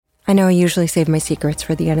I know I usually save my secrets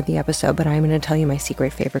for the end of the episode, but I'm going to tell you my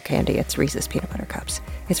secret favorite candy. It's Reese's Peanut Butter Cups.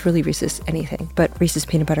 It's really Reese's anything, but Reese's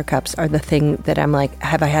Peanut Butter Cups are the thing that I'm like,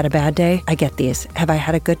 have I had a bad day? I get these. Have I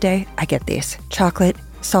had a good day? I get these. Chocolate,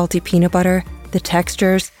 salty peanut butter, the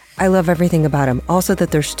textures. I love everything about them. Also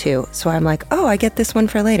that there's two. So I'm like, oh, I get this one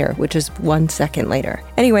for later, which is 1 second later.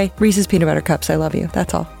 Anyway, Reese's Peanut Butter Cups. I love you.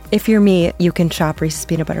 That's all. If you're me, you can shop Reese's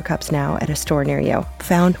Peanut Butter Cups now at a store near you.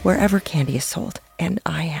 Found wherever candy is sold. And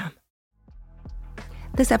I am.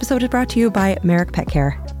 This episode is brought to you by Merrick Pet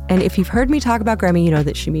Care. And if you've heard me talk about Grammy, you know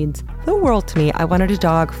that she means the world to me. I wanted a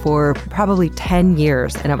dog for probably 10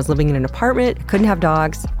 years, and I was living in an apartment, couldn't have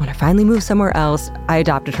dogs. When I finally moved somewhere else, I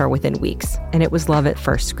adopted her within weeks, and it was love at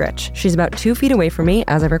first scritch. She's about 2 feet away from me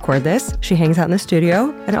as I record this. She hangs out in the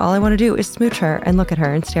studio, and all I want to do is smooch her and look at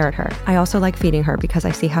her and stare at her. I also like feeding her because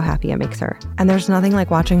I see how happy it makes her. And there's nothing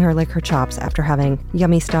like watching her lick her chops after having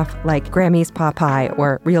yummy stuff like Grammy's pot pie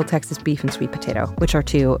or Real Texas beef and sweet potato, which are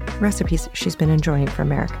 2 recipes she's been enjoying from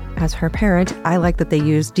Merrick. As her parent, I like that they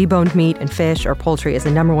use deboned meat and fish or poultry as the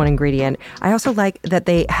 #1 ingredient. I also like that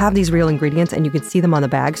they have these real ingredients and you can see them on the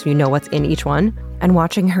bag so you know what's in each one. And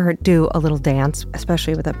watching her do a little dance,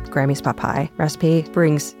 especially with a Grammy's pot pie recipe,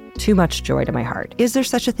 brings too much joy to my heart. Is there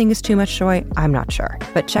such a thing as too much joy? I'm not sure.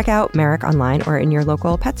 But check out Merrick online or in your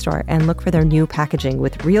local pet store and look for their new packaging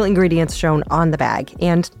with real ingredients shown on the bag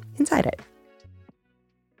and inside it.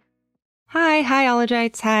 Hi,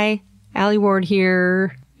 Ologites. Hi, Allie Ward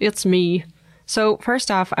here. It's me. So first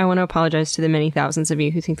off, I want to apologize to the many thousands of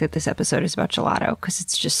you who think that this episode is about gelato, because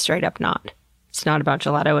it's just straight up not. It's not about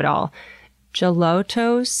gelato at all.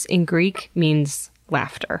 Gelatos in Greek means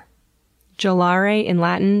laughter. Gelare in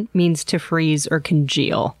Latin means to freeze or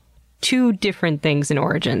congeal. 2 different things in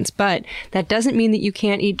origins, but that doesn't mean that you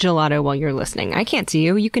can't eat gelato while you're listening. I can't see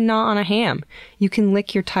you. You can gnaw on a ham. You can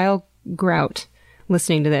lick your tile grout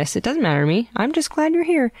listening to this. It doesn't matter to me. I'm just glad you're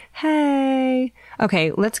here. Hey.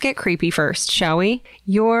 Okay, let's get creepy first, shall we?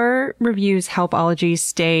 Your reviews help Ologies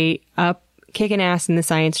stay up, kicking ass in the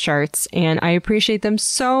science charts, and I appreciate them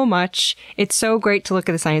so much. It's so great to look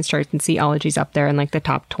at the science charts and see Ologies up there in like the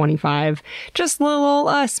top 25. Just little old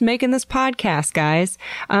us making this podcast, guys.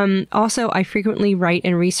 Also, I frequently write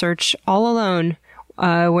and research all alone,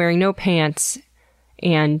 wearing no pants.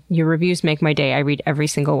 And your reviews make my day. I read every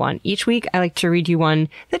single one. Each week, I like to read you one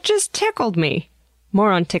that just tickled me.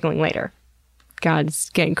 More on tickling later. God, it's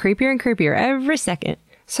getting creepier and creepier every second.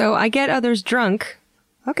 So I get others drunk.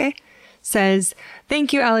 Okay. Says,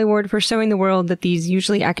 thank you, Allie Ward, for showing the world that these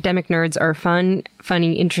usually academic nerds are fun,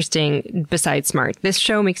 funny, interesting, besides smart. This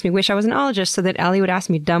show makes me wish I was an ologist so that Allie would ask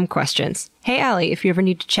me dumb questions. Hey, Allie, if you ever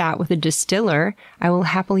need to chat with a distiller, I will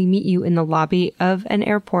happily meet you in the lobby of an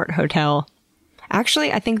airport hotel.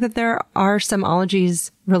 Actually, I think that there are some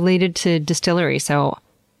ologies related to distillery, so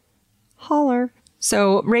holler.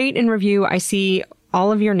 So rate and review. I see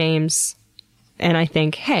all of your names, and I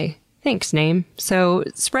think, hey, thanks, name. So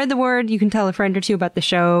spread the word. You can tell a friend or 2 about the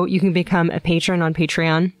show. You can become a patron on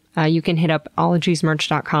Patreon. You can hit up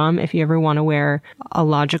ologiesmerch.com if you ever want to wear a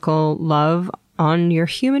logical love on your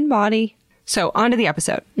human body. So on to the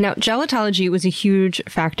episode. Now, gelatology was a huge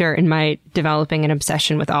factor in my developing an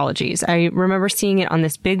obsession with ologies. I remember seeing it on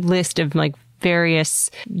this big list of like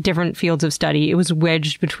various different fields of study. It was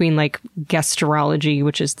wedged between like gastrology,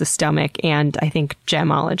 which is the stomach, and I think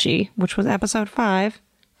gemology, which was episode 5.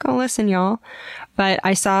 Go listen, y'all. But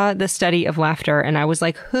I saw the study of laughter and I was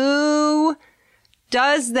like, who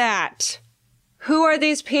does that? Who are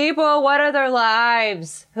these people? What are their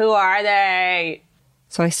lives? Who are they?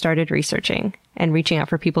 So I started researching and reaching out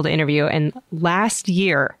for people to interview. And last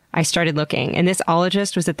year, I started looking. And this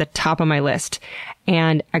ologist was at the top of my list.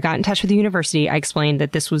 And I got in touch with the university. I explained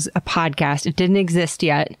that this was a podcast. It didn't exist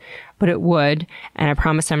yet, but it would. And I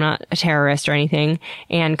promised I'm not a terrorist or anything.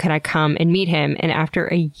 And could I come and meet him? And after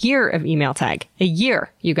a year of email tag, a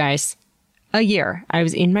year, you guys, a year, I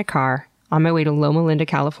was in my car on my way to Loma Linda,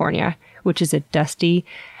 California, which is a dusty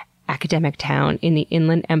academic town in the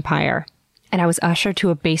Inland Empire. And I was ushered to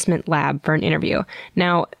a basement lab for an interview.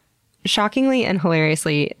 Now, shockingly and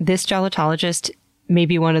hilariously, this gelatologist may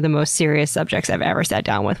be one of the most serious subjects I've ever sat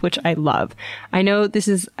down with, which I love. I know this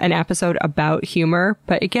is an episode about humor,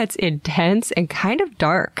 but it gets intense and kind of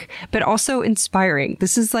dark, but also inspiring.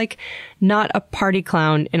 This is like not a party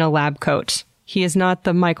clown in a lab coat. He is not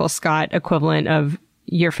the Michael Scott equivalent of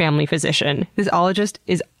your family physician. This ologist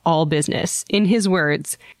is all business. In his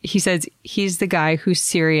words, he says he's the guy who's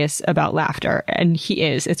serious about laughter, and he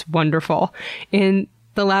is. It's wonderful. In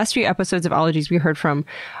the last few episodes of Ologies, we heard from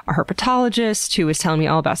a herpetologist who was telling me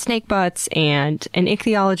all about snake butts, and an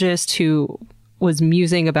ichthyologist who was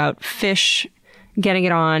musing about fish getting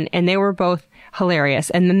it on, and they were both hilarious.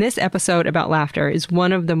 And then this episode about laughter is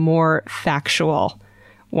one of the more factual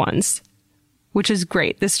ones, which is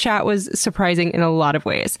great. This chat was surprising in a lot of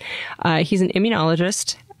ways. He's an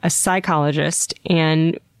immunologist, a psychologist,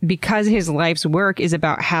 and because his life's work is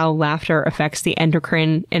about how laughter affects the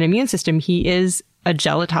endocrine and immune system, he is a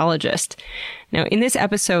gelotologist. Now, in this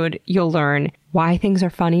episode, you'll learn why things are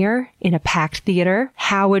funnier in a packed theater,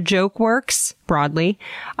 how a joke works broadly,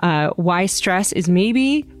 why stress is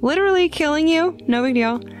maybe literally killing you, no big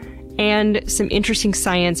deal, and some interesting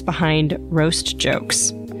science behind roast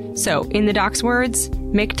jokes. So, in the doc's words,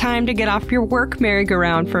 make time to get off your work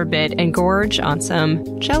merry-go-round for a bit and gorge on some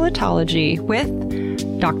gelotology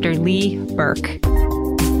with Dr. Lee Berk.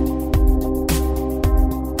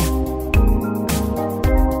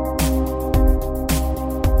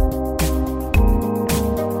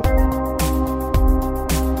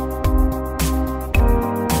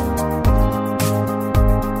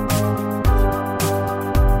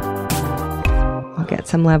 I'll get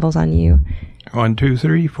some levels on you. 1, 2,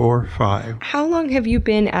 3, 4, 5. How long have you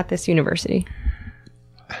been at this university?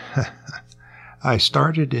 I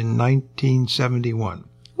started in 1971.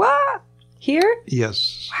 What? Here?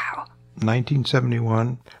 Yes. Wow.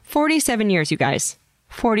 1971. 47 years, you guys.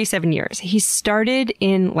 47 years. He started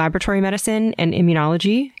in laboratory medicine and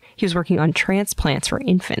immunology. He was working on transplants for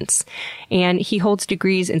infants. And he holds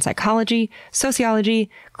degrees in psychology, sociology,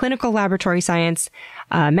 clinical laboratory science,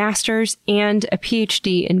 master's, and a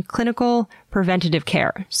PhD in clinical preventative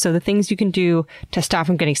care. So the things you can do to stop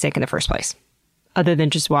from getting sick in the first place, other than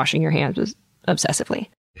just washing your hands obsessively.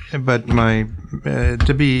 But my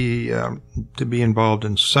to be involved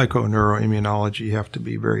in psychoneuroimmunology, you have to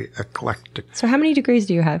be very eclectic. So how many degrees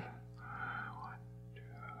do you have?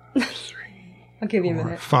 1, 2, 3. I'll give you a 4,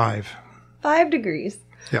 minute. 5. 5 degrees.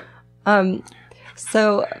 Yeah.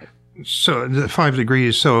 So the 5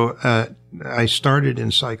 degrees. So I started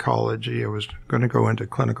in psychology. I was going to go into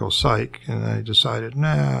clinical psych, and I decided,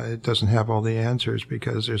 it doesn't have all the answers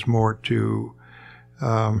because there's more to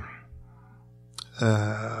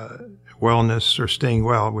wellness or staying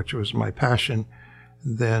well, which was my passion,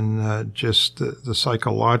 than just the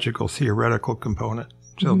psychological theoretical component.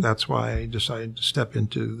 So that's why I decided to step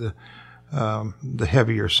into the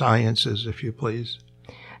heavier sciences, if you please.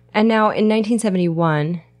 And now in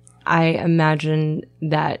 1971, I imagine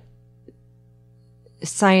that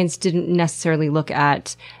science didn't necessarily look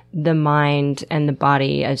at the mind and the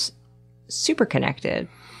body as super connected,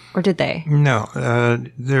 or did they? No,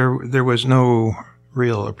 there was no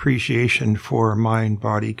real appreciation for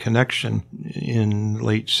mind-body connection in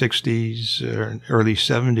late 60s or early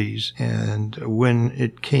 70s. And when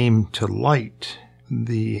it came to light,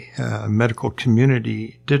 the medical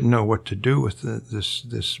community didn't know what to do with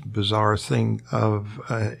this bizarre thing of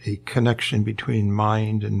a connection between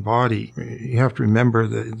mind and body. You have to remember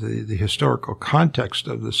the historical context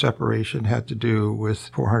of the separation had to do with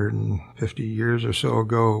 450 years or so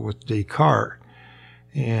ago with Descartes,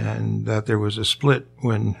 and that there was a split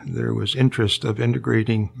when there was interest of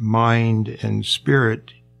integrating mind and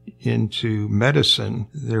spirit into medicine.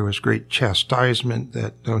 There was great chastisement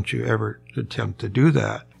that don't you ever attempt to do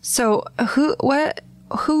that. So who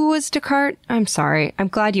was Descartes? I'm sorry. I'm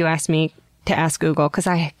glad you asked me to ask Google because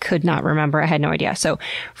I could not remember. I had no idea. So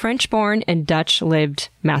French-born and Dutch-lived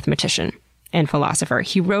mathematician and philosopher.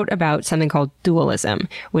 He wrote about something called dualism,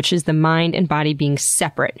 which is the mind and body being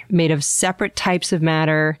separate, made of separate types of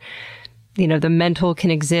matter. You know, the mental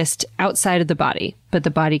can exist outside of the body, but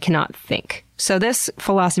the body cannot think. So this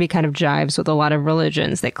philosophy kind of jives with a lot of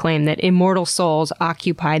religions that claim that immortal souls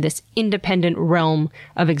occupy this independent realm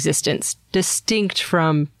of existence, distinct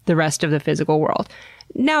from the rest of the physical world.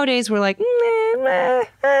 Nowadays, we're like,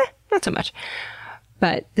 not so much.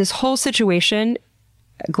 But this whole situation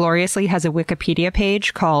gloriously has a Wikipedia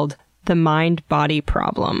page called The Mind-Body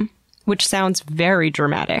Problem, which sounds very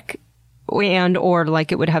dramatic. And or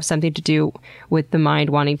like it would have something to do with the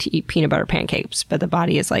mind wanting to eat peanut butter pancakes, but the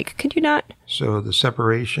body is like, could you not? So the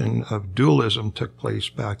separation of dualism took place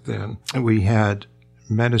back then. We had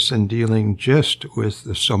medicine dealing just with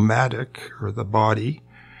the somatic, or the body,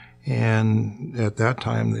 and at that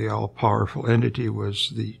time the all-powerful entity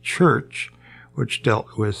was the church, which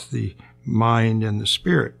dealt with the mind and the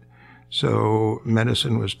spirit. So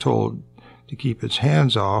medicine was told to keep its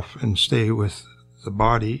hands off and stay with the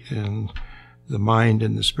body, and the mind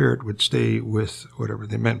and the spirit would stay with whatever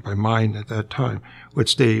they meant by mind at that time, would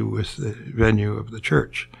stay with the venue of the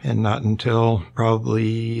church. And not until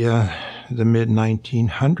probably the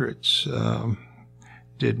mid-1900s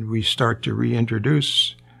did we start to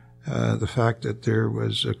reintroduce the fact that there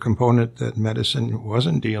was a component that medicine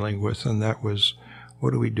wasn't dealing with, and that was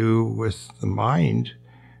what do we do with the mind?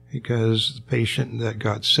 Because the patient that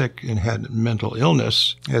got sick and had mental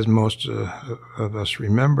illness, as most of us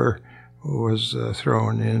remember, was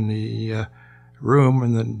thrown in the room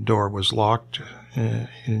and the door was locked,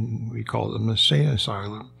 and we called them a sane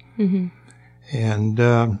asylum. Mm-hmm.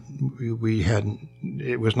 And we hadn't,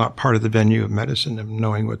 it was not part of the venue of medicine of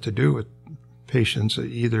knowing what to do with patients,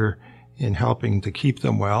 either in helping to keep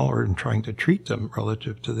them well or in trying to treat them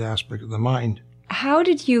relative to the aspect of the mind. How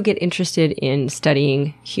did you get interested in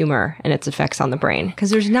studying humor and its effects on the brain? Because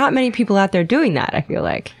there's not many people out there doing that, I feel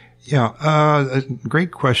like. Yeah, a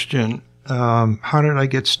great question. How did I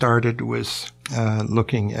get started with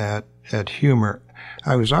looking at humor?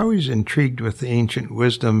 I was always intrigued with the ancient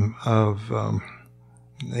wisdom of,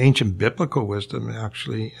 ancient biblical wisdom,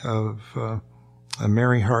 actually, of a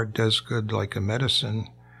merry heart does good like a medicine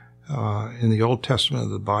in the Old Testament of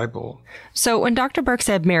the Bible. So when Dr. Burke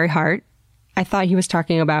said merry heart, I thought he was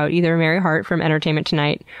talking about either Mary Hart from Entertainment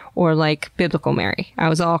Tonight or like biblical Mary. I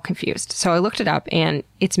was all confused. So I looked it up, and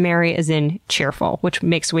it's Mary as in cheerful, which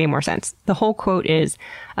makes way more sense. The whole quote is,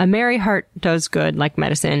 "A merry heart does good like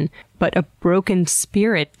medicine, but a broken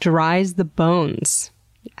spirit dries the bones."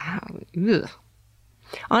 Ugh.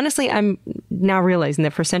 Honestly, I'm now realizing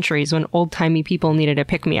that for centuries, when old-timey people needed a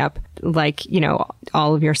pick-me-up, like, you know,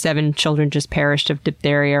 all of your 7 children just perished of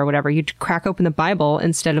diphtheria or whatever, you'd crack open the Bible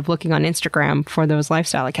instead of looking on Instagram for those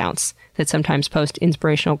lifestyle accounts that sometimes post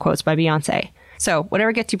inspirational quotes by Beyonce. So,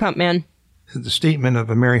 whatever gets you pumped, man. The statement of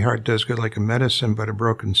a merry heart does good like a medicine, but a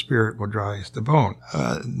broken spirit will dry the bone.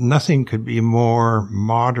 Nothing could be more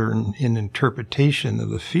modern in interpretation of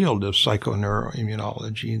the field of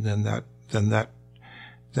psychoneuroimmunology than that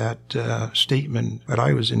statement. But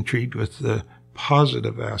I was intrigued with the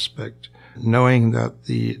positive aspect, knowing that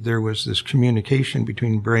there was this communication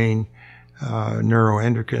between brain,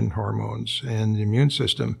 neuroendocrine hormones, and the immune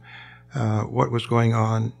system. What was going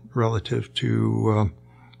on relative to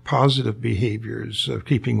positive behaviors of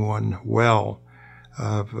keeping one well,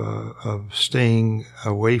 of staying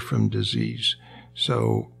away from disease.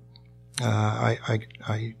 So I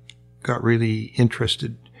got really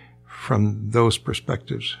interested from those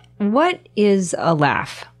perspectives. What is a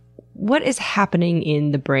laugh? What is happening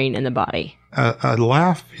in the brain and the body? A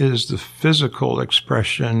laugh is the physical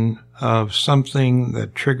expression of something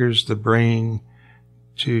that triggers the brain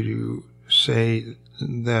to say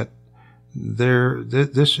that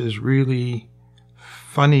this is really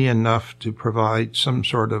funny enough to provide some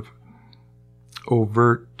sort of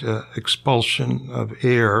overt expulsion of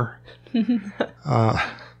air.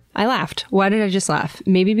 I laughed. Why did I just laugh?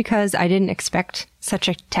 Maybe because I didn't expect such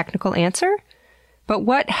a technical answer? But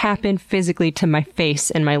what happened physically to my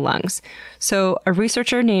face and my lungs? So a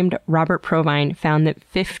researcher named Robert Provine found that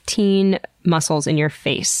 15 muscles in your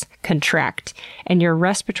face contract, and your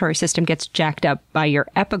respiratory system gets jacked up by your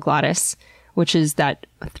epiglottis, which is that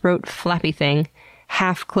throat flappy thing,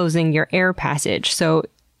 half closing your air passage. So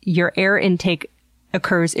your air intake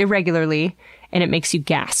occurs irregularly, and it makes you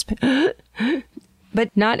gasp.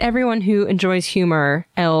 But not everyone who enjoys humor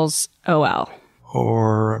L's OL.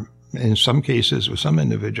 Or in some cases, with some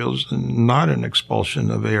individuals, not an expulsion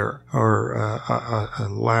of air or a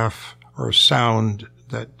laugh or sound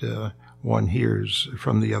that one hears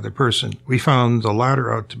from the other person. We found the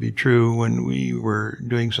latter out to be true when we were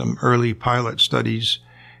doing some early pilot studies,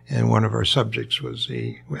 and one of our subjects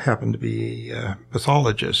happened to be a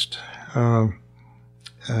pathologist, not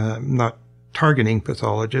targeting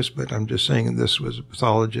pathologist, but I'm just saying this was a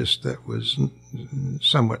pathologist that was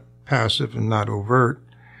somewhat passive and not overt.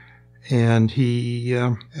 And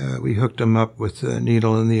we hooked him up with a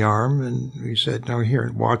needle in the arm, and we said, "Now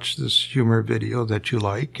here, watch this humor video that you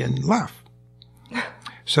like and laugh."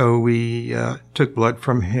 So we took blood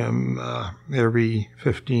from him every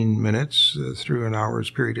 15 minutes through an hour's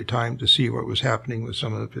period of time to see what was happening with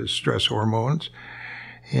some of his stress hormones.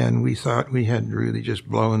 And we thought we had really just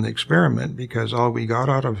blown the experiment, because all we got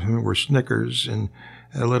out of him were snickers and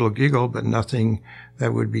a little giggle, but nothing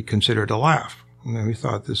that would be considered a laugh. And we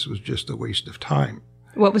thought this was just a waste of time.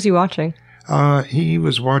 What was he watching? He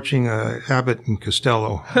was watching a Abbott and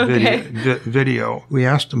Costello video. We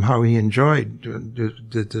asked him how he enjoyed.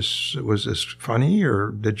 Was this funny,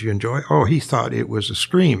 or did you enjoy? Oh, he thought it was a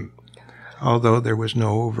scream, although there was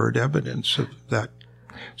no overt evidence of that.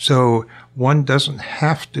 So one doesn't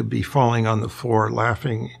have to be falling on the floor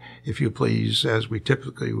laughing, if you please, as we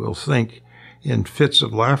typically will think, in fits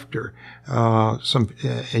of laughter.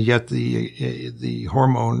 Yet the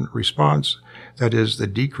hormone response, that is the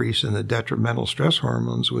decrease in the detrimental stress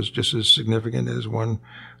hormones, was just as significant as one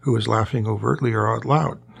who was laughing overtly or out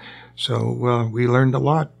loud. So we learned a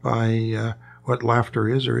lot by what laughter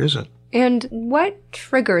is or isn't. And what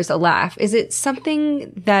triggers a laugh? Is it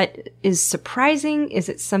something that is surprising? Is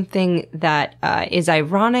it something that is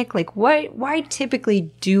ironic? Like, why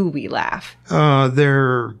typically do we laugh?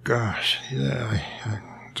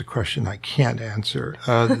 It's a question I can't answer.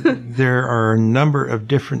 There are a number of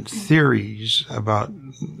different theories about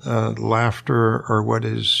laughter or what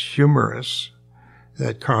is humorous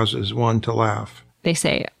that causes one to laugh. They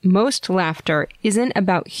say most laughter isn't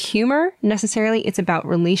about humor necessarily. It's about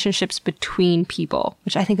relationships between people,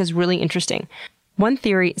 which I think is really interesting. One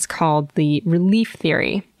theory is called the relief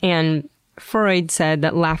theory. And Freud said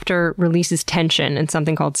that laughter releases tension and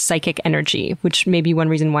something called psychic energy, which may be one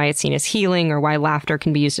reason why it's seen as healing or why laughter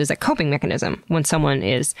can be used as a coping mechanism when someone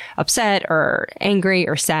is upset or angry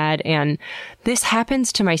or sad. And this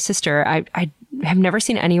happens to my sister. I have never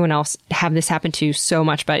seen anyone else have this happen to so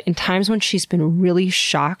much, but in times when she's been really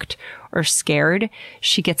shocked or scared,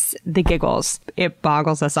 she gets the giggles. It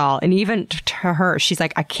boggles us all. And even to her, she's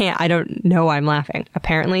like, I don't know why I'm laughing.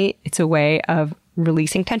 Apparently, it's a way of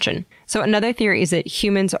releasing tension. So another theory is that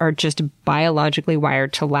humans are just biologically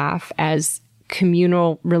wired to laugh as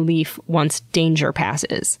communal relief once danger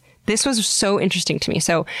passes. This was so interesting to me.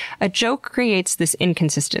 So a joke creates this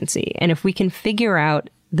inconsistency. And if we can figure out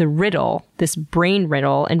the riddle, this brain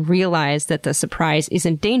riddle, and realize that the surprise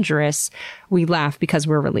isn't dangerous, we laugh because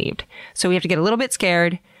we're relieved. So we have to get a little bit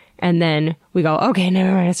scared, and then we go, okay, never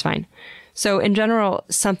mind, it's fine. So in general,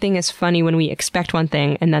 something is funny when we expect one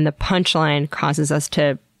thing, and then the punchline causes us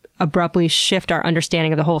to abruptly shift our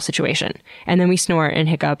understanding of the whole situation. And then we snort and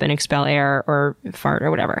hiccup and expel air or fart or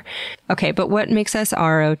whatever. Okay, but what makes us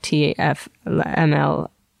ROTFML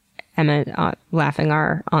laughing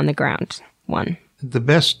are on the ground? One. The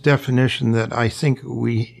best definition that I think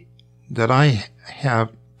I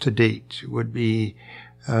have to date would be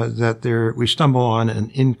that we stumble on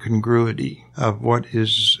an incongruity of what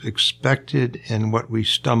is expected and what we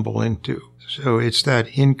stumble into. So it's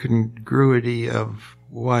that incongruity of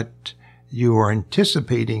what you are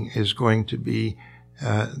anticipating is going to be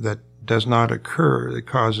that does not occur, that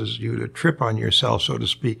causes you to trip on yourself, so to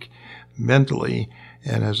speak, mentally,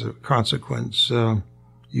 and as a consequence,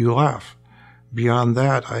 you laugh. Beyond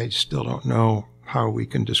that, I still don't know how we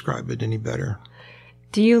can describe it any better.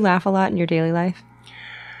 Do you laugh a lot in your daily life?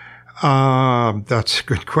 That's a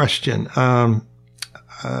good question. I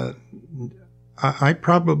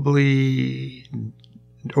probably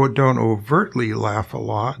don't overtly laugh a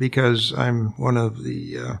lot because I'm one of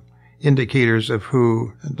the indicators of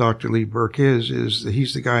who Dr. Lee Berk is that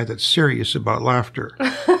he's the guy that's serious about laughter.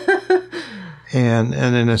 And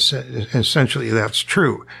essentially that's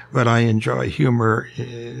true. But I enjoy humor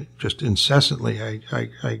just incessantly.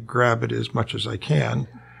 I grab it as much as I can.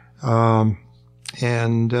 I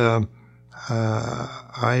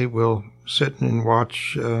will sit and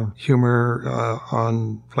watch humor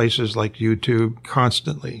on places like YouTube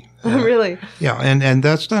constantly. Really? Yeah, and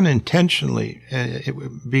that's done intentionally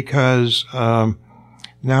because now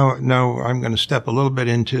I'm going to step a little bit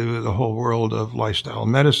into the whole world of lifestyle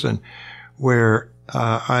medicine, where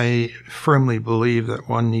I firmly believe that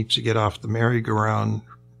one needs to get off the merry-go-round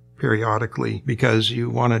periodically because you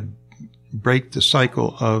want to break the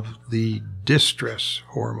cycle of the distress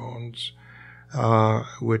hormones,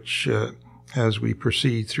 which as we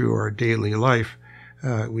proceed through our daily life,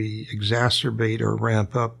 we exacerbate or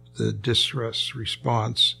ramp up the distress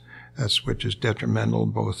response, which is detrimental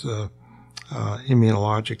both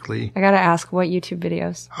immunologically. I gotta ask, what YouTube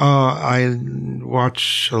videos? I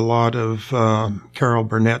watch a lot of Carol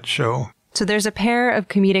Burnett show. So there's a pair of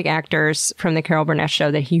comedic actors from the Carol Burnett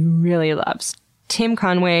show that he really loves. Tim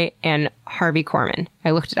Conway and Harvey Korman.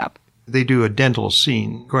 I looked it up. They do a dental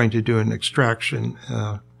scene, going to do an extraction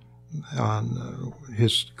on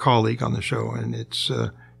his colleague on the show, and it's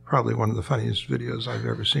probably one of the funniest videos I've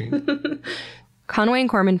ever seen. Conway and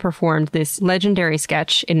Korman performed this legendary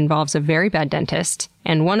sketch. It involves a very bad dentist,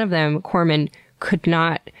 and one of them, Korman, could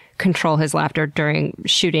not control his laughter during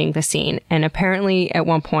shooting the scene. And apparently, at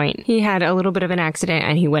one point, he had a little bit of an accident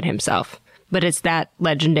and he wet himself. But it's that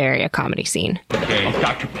legendary a comedy scene. Okay. Oh,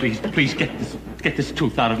 doctor, please get this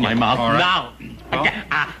tooth out of my mouth right. now. Well,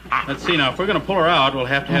 let's see now. If we're going to pull her out, we'll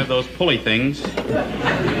have to have those pulley things.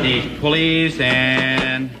 These pulleys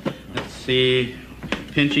and, let's see,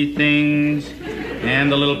 pinchy things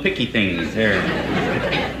and the little picky things. There.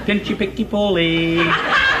 Pinchy, picky, pulley.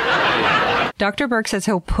 Dr. Berk says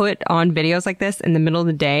he'll put on videos like this in the middle of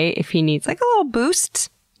the day if he needs like a little boost.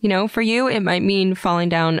 You know, for you, it might mean falling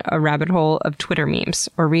down a rabbit hole of Twitter memes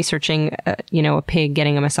or researching, a pig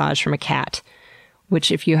getting a massage from a cat,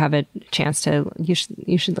 which if you have a chance to, you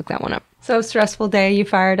should look that one up. So stressful day, you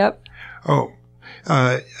fired up? Oh,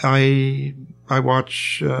 I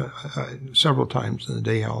watch several times in the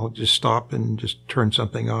day. I'll just stop and just turn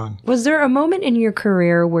something on. Was there a moment in your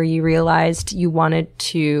career where you realized you wanted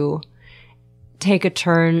to take a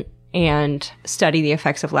turn and study the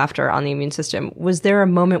effects of laughter on the immune system? Was there a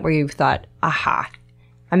moment where you thought, aha,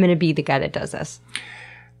 I'm going to be the guy that does this?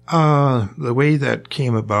 The way that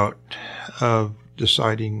came about of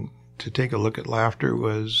deciding to take a look at laughter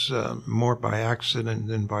was more by accident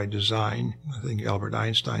than by design. I think Albert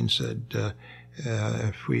Einstein said,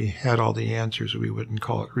 if we had all the answers, we wouldn't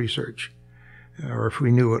call it research. Or if we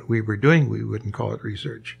knew what we were doing, we wouldn't call it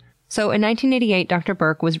research. So in 1988, Dr.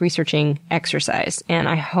 Burke was researching exercise, and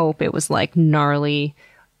I hope it was like gnarly,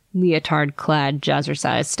 leotard-clad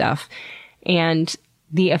jazzercise stuff, and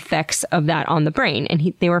the effects of that on the brain.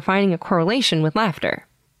 And they were finding a correlation with laughter.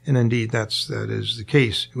 And indeed, that is the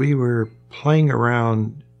case. We were playing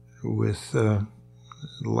around with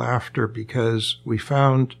laughter because we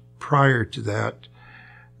found prior to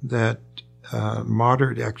that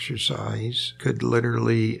moderate exercise could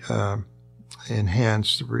literally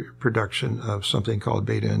enhance the production of something called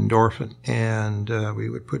beta endorphin. And we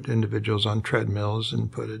would put individuals on treadmills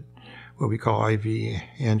and put what we call IV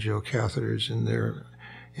angiocatheters in their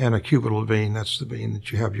anacubital vein. That's the vein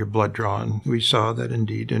that you have your blood drawn. We saw that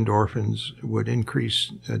indeed endorphins would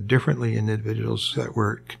increase differently in individuals that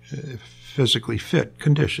were physically fit,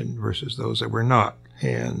 conditioned, versus those that were not.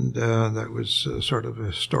 And that was sort of a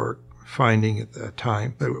historic finding at that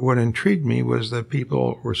time. But what intrigued me was that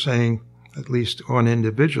people were saying, at least one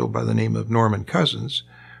individual by the name of Norman Cousins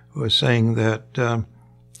was saying that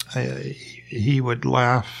he would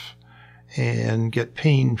laugh and get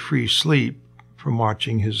pain-free sleep from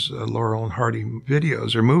watching his Laurel and Hardy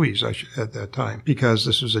videos or movies at that time, because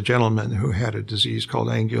this was a gentleman who had a disease called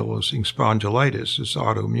ankylosing spondylitis, this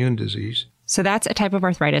autoimmune disease. So that's a type of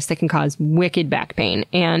arthritis that can cause wicked back pain.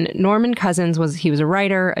 And Norman Cousins was a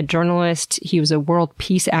writer, a journalist, he was a world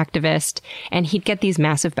peace activist, and he'd get these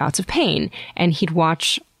massive bouts of pain. And he'd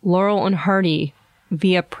watch Laurel and Hardy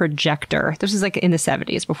via projector. This was like in the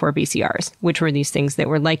 70s before VCRs, which were these things that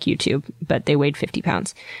were like YouTube, but they weighed 50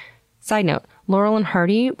 pounds. Side note, Laurel and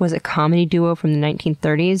Hardy was a comedy duo from the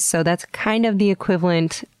 1930s, so that's kind of the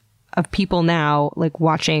equivalent of people now like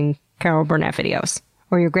watching Carol Burnett videos,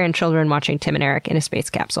 or your grandchildren watching Tim and Eric in a space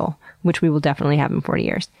capsule, which we will definitely have in 40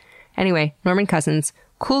 years. Anyway, Norman Cousins,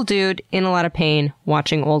 cool dude, in a lot of pain,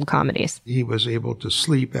 watching old comedies. He was able to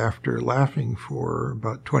sleep after laughing for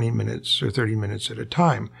about 20 minutes or 30 minutes at a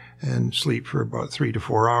time, and sleep for about 3 to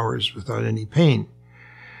 4 hours without any pain.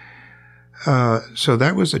 So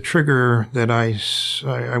that was a trigger that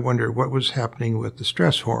I wondered what was happening with the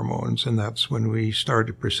stress hormones, and that's when we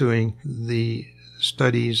started pursuing the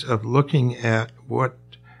studies of looking at what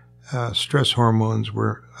stress hormones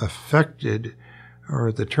were affected,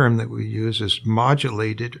 or the term that we use is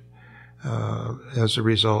modulated, as a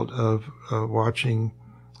result of watching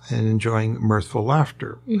and enjoying mirthful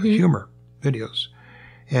laughter, humor videos.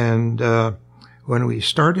 And when we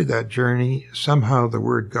started that journey, somehow the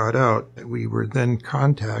word got out. We were then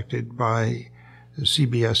contacted by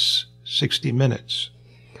CBS 60 Minutes,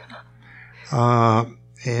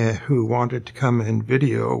 who wanted to come and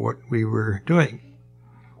video what we were doing.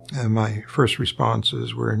 And my first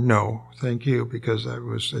responses were no, thank you, because that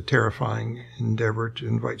was a terrifying endeavor to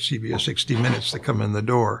invite CBS 60 Minutes to come in the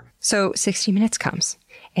door. So 60 Minutes comes,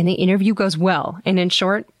 and the interview goes well. And in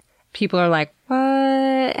short, people are like,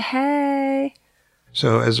 what? Hey.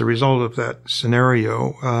 So as a result of that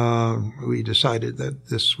scenario, we decided that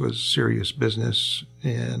this was serious business,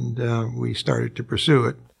 and we started to pursue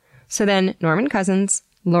it. So then Norman Cousins,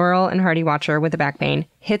 Laurel and Hardy watcher with the back pain,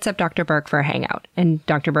 hits up Dr. Burke for a hangout. And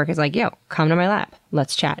Dr. Burke is like, yo, come to my lab.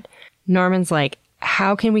 Let's chat. Norman's like,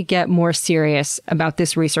 how can we get more serious about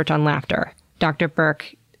this research on laughter? Dr.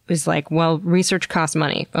 Burke was like, well, research costs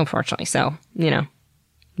money, unfortunately. So,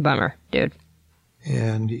 bummer, dude.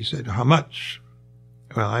 And he said, how much?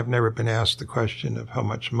 Well, I've never been asked the question of how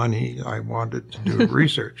much money I wanted to do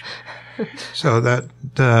research. So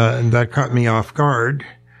that caught me off guard.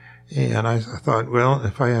 And I thought, well,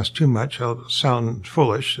 if I ask too much, I'll sound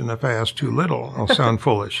foolish. And if I ask too little, I'll sound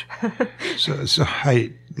foolish. So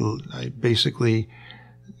I basically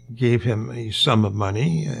gave him a sum of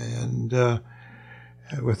money. And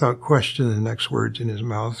without question, the next words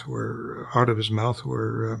out of his mouth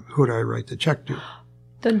were, who do I write the check to?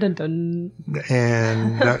 Dun, dun, dun.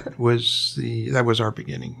 And that was our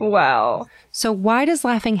beginning. Wow. So why does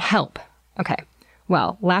laughing help? Okay.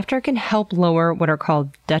 Well, laughter can help lower what are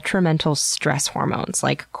called detrimental stress hormones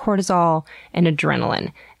like cortisol and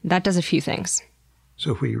adrenaline. That does a few things.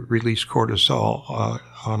 So if we release cortisol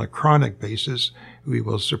on a chronic basis, we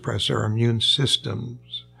will suppress our immune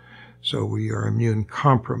systems. So we are immune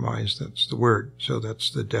compromised, that's the word. So that's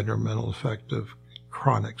the detrimental effect of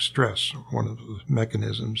chronic stress, one of the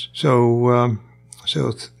mechanisms. So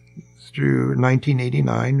through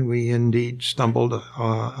 1989, we indeed stumbled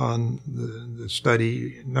on the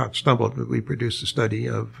study, not stumbled, but we produced a study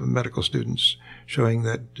of medical students showing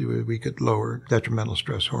that we could lower detrimental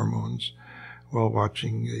stress hormones while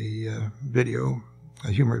watching a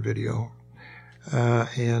humor video.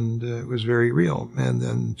 And it was very real. And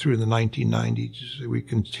then through the 1990s, we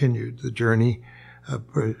continued the journey of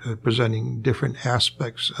presenting different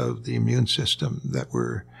aspects of the immune system that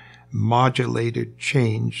were modulated,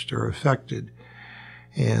 changed, or affected.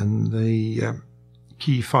 And the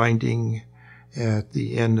key finding at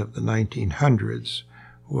the end of the 1900s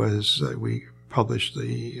was that we published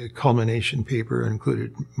the culmination paper,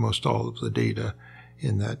 included most all of the data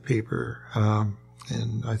in that paper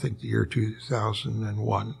in, I think, the year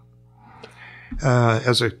 2001.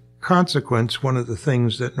 As a consequence, one of the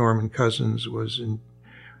things that Norman Cousins was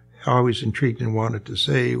always intrigued and wanted to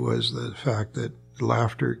say was the fact that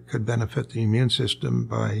laughter could benefit the immune system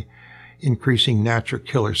by increasing natural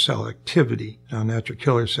killer cell activity. Now, natural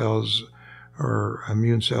killer cells are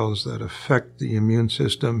immune cells that affect the immune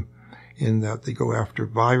system in that they go after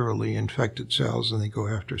virally infected cells and they go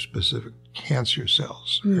after specific cancer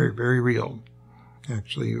cells. Very, very real.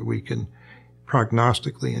 Actually, we can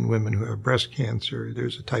prognostically in women who have breast cancer,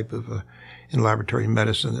 there's a type of, in laboratory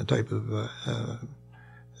medicine, a type of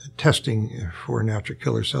testing for natural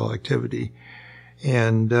killer cell activity.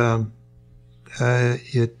 And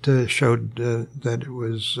it showed that it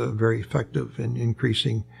was very effective in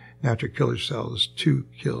increasing natural killer cells to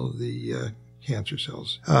kill the cancer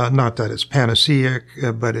cells. Not that it's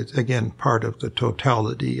panaceic, but it's, again, part of the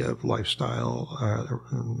totality of lifestyle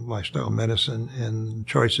medicine and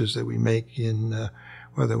choices that we make in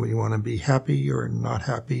whether we want to be happy or not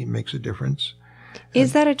happy makes a difference.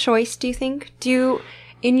 Is that a choice, do you think?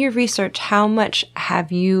 In your research, how much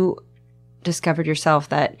have you discovered yourself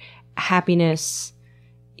that happiness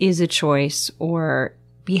is a choice, or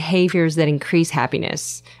behaviors that increase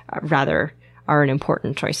happiness rather are an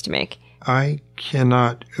important choice to make? I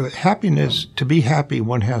cannot. Happiness, to be happy,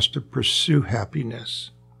 one has to pursue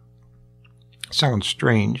happiness. It sounds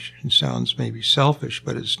strange. It sounds maybe selfish,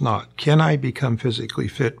 but it's not. Can I become physically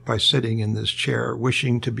fit by sitting in this chair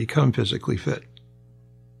wishing to become physically fit?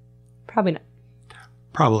 Probably not.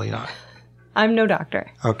 Probably not. I'm no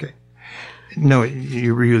doctor. Okay. No,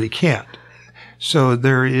 you really can't. So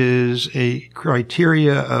there is a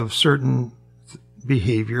criteria of certain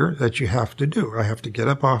behavior that you have to do. I have to get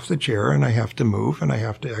up off the chair and I have to move and I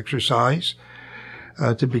have to exercise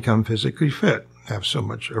to become physically fit. Have so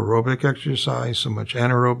much aerobic exercise, so much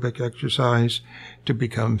anaerobic exercise to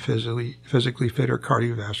become physically fit or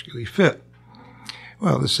cardiovascularly fit.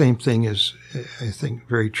 Well, the same thing is, I think,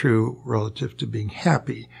 very true relative to being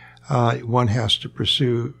happy. One has to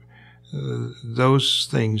pursue those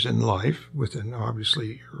things in life within,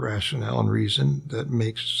 obviously, rationale and reason that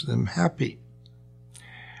makes them happy.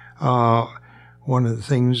 One of the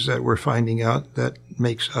things that we're finding out that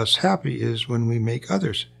makes us happy is when we make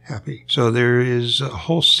others happy. So there is a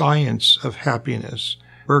whole science of happiness.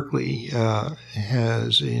 Berkeley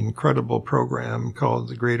has an incredible program called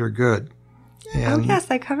The Greater Good. And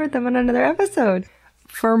yes, I covered them on another episode.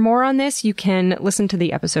 For more on this, you can listen to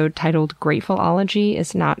the episode titled Gratefulology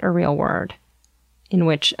is Not a Real Word, in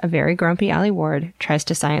which a very grumpy Alie Ward tries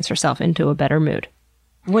to science herself into a better mood.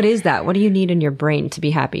 What is that? What do you need in your brain to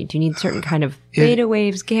be happy? Do you need certain kind of beta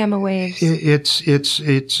waves, gamma waves?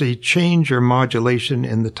 It's a change or modulation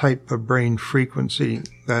in the type of brain frequency.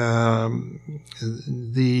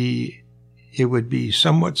 It would be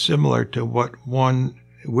somewhat similar to what one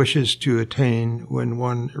wishes to attain when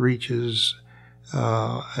one reaches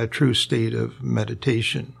a true state of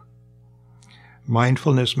meditation.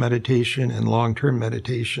 Mindfulness meditation and long-term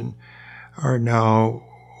meditation are now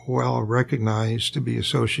well recognized to be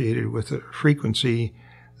associated with a frequency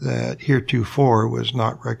that heretofore was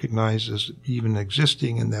not recognized as even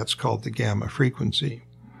existing, and that's called the gamma frequency.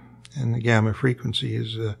 And the gamma frequency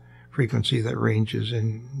is a frequency that ranges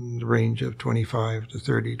in the range of 25 to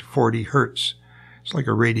 30 to 40 hertz. It's like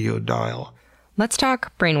a radio dial. Let's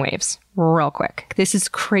talk brainwaves real quick. This is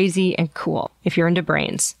crazy and cool. If you're into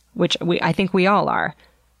brains, which I think we all are,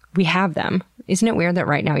 we have them. Isn't it weird that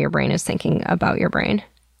right now your brain is thinking about your brain?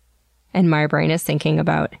 And my brain is thinking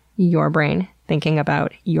about your brain, thinking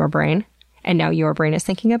about your brain. And now your brain is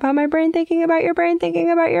thinking about my brain, thinking about your brain,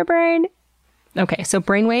 thinking about your brain. Okay, so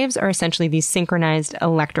brainwaves are essentially these synchronized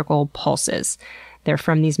electrical pulses They're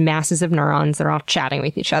from these masses of neurons. They're all chatting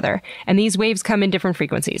with each other. And these waves come in different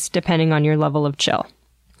frequencies, depending on your level of chill.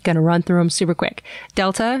 Gonna run through them super quick.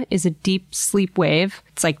 Delta is a deep sleep wave.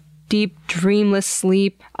 It's like deep, dreamless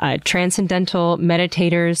sleep. Transcendental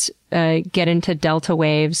meditators get into delta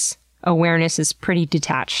waves. Awareness is pretty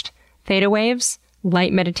detached. Theta waves,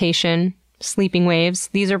 light meditation, sleeping waves.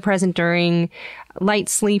 These are present during light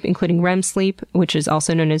sleep, including REM sleep, which is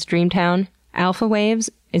also known as Dreamtown. Alpha waves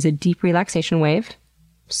is a deep relaxation wave.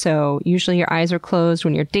 So usually your eyes are closed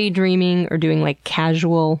when you're daydreaming or doing like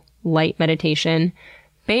casual light meditation.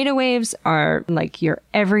 Beta waves are like your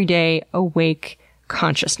everyday awake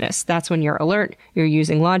consciousness. That's when you're alert, you're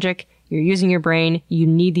using logic, you're using your brain, you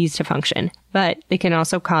need these to function. But they can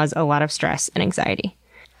also cause a lot of stress and anxiety.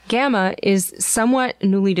 Gamma is somewhat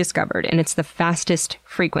newly discovered, and it's the fastest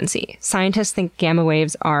frequency. Scientists think gamma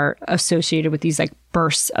waves are associated with these like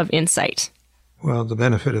bursts of insight. Well, the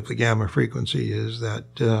benefit of the gamma frequency is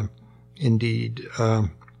that indeed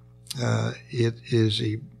it is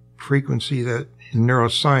a frequency that in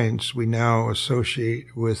neuroscience we now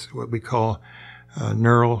associate with what we call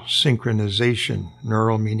neural synchronization.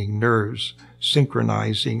 Neural meaning nerves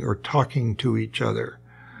synchronizing or talking to each other.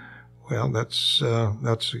 Well, that's a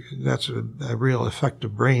real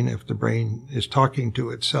effective brain if the brain is talking to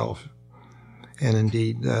itself. And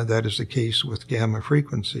indeed, that is the case with gamma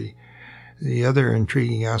frequency. The other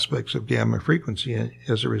intriguing aspects of gamma frequency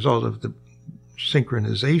as a result of the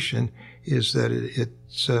synchronization is that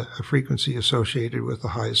it's a frequency associated with the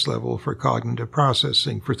highest level for cognitive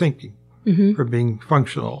processing, for thinking, for being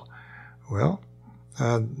functional. Well,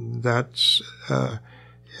 that's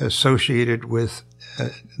associated with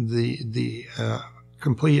the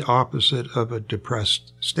complete opposite of a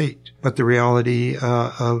depressed state. But the reality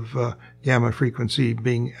of gamma frequency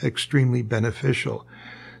being extremely beneficial.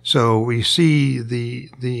 So we see the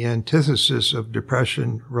antithesis of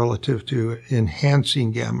depression relative to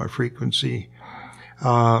enhancing gamma frequency.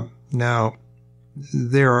 Now,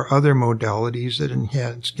 there are other modalities that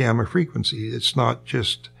enhance gamma frequency. It's not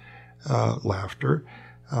just laughter.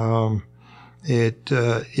 It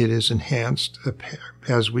is enhanced,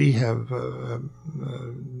 as we have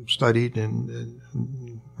studied and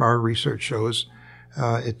our research shows,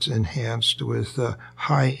 it's enhanced with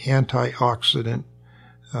high antioxidant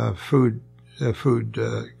food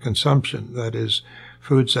consumption. That is,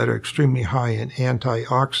 foods that are extremely high in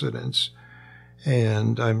antioxidants.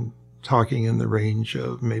 And I'm talking in the range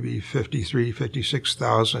of maybe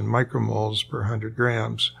 56,000 micromoles per 100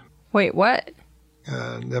 grams. Wait, what?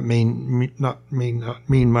 That may not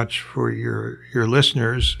mean much for your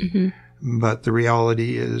listeners, but the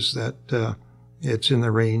reality is that it's in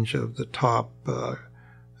the range of the top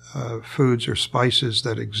foods or spices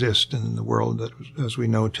that exist in the world as we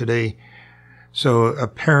know today. So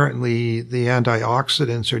apparently the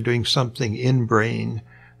antioxidants are doing something in brain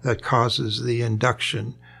that causes the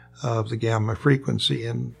induction of the gamma frequency.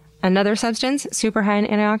 And another substance super high in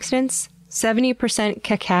antioxidants, 70%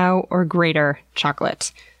 cacao or greater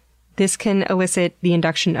chocolate. This can elicit the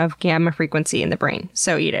induction of gamma frequency in the brain.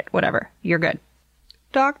 So eat it, whatever. You're good.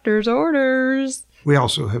 Doctor's orders. We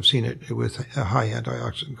also have seen it with a high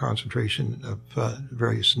antioxidant concentration of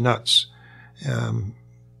various nuts,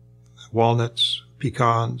 walnuts,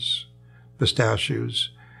 pecans,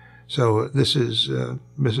 pistachios. So this is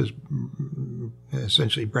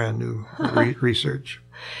essentially brand new research.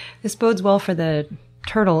 This bodes well for the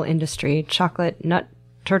turtle industry, chocolate nut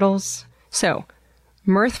turtles. So,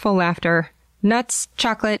 mirthful laughter, nuts,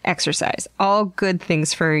 chocolate, exercise, all good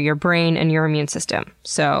things for your brain and your immune system.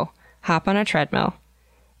 So, hop on a treadmill,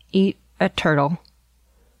 eat a turtle,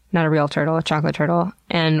 not a real turtle, a chocolate turtle,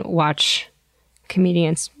 and watch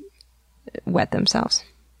comedians wet themselves.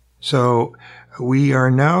 So, we are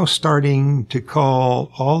now starting to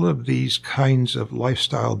call all of these kinds of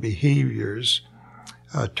lifestyle behaviors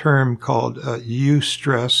a term called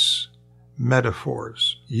eustress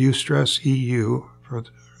metaphors. Eustress, EU, for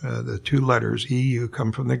the two letters EU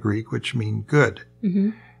come from the Greek, which mean good.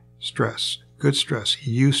 Stress, good stress.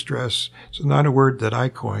 Eustress. It's not a word that I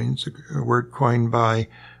coined. It's a word coined by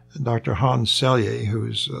Dr. Hans Selye,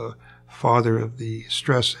 who's father of the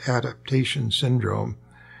stress adaptation syndrome,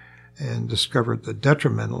 and discovered the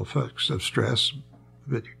detrimental effects of stress.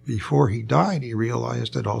 But before he died, he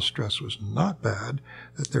realized that all stress was not bad,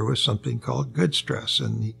 that there was something called good stress,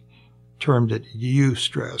 and he termed it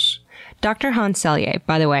eustress. Dr. Hans Selye,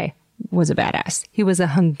 by the way, was a badass. He was a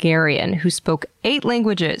Hungarian who spoke 8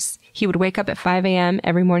 languages. He would wake up at 5 a.m.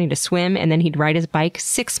 every morning to swim, and then he'd ride his bike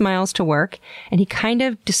 6 miles to work, and he kind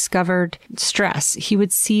of discovered stress. He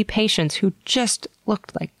would see patients who just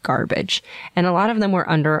looked like garbage, and a lot of them were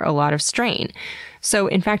under a lot of strain. So,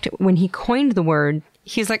 in fact, when he coined the word,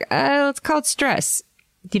 he's like, let's call it stress.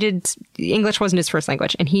 English wasn't his first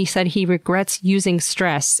language. And he said he regrets using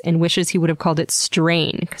stress and wishes he would have called it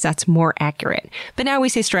strain because that's more accurate. But now we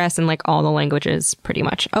say stress in like all the languages pretty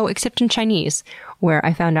much. Oh, except in Chinese, where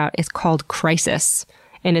I found out it's called crisis.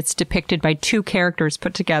 And it's depicted by two characters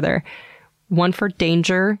put together, one for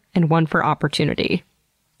danger and one for opportunity,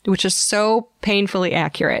 which is so painfully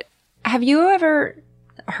accurate. Have you ever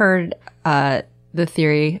heard the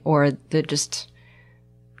theory or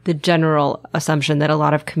the general assumption that a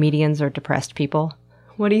lot of comedians are depressed people?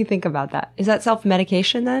 What do you think about that? Is that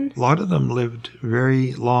self-medication then? A lot of them lived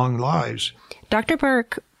very long lives. Dr.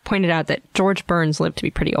 Burke pointed out that George Burns lived to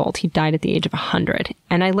be pretty old. He died at the age of 100.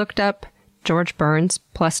 And I looked up George Burns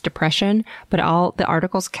plus depression, but all the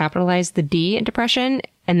articles capitalized the D in depression.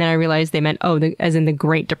 And then I realized they meant, as in the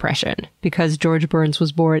Great Depression, because George Burns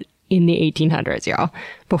was born in the 1800s, y'all,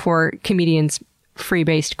 before comedians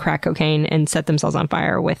freebased crack cocaine and set themselves on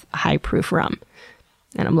fire with high-proof rum.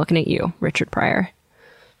 And I'm looking at you, Richard Pryor.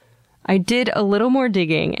 I did a little more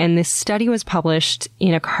digging, and this study was published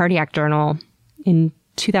in a cardiac journal in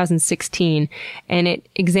 2016, and it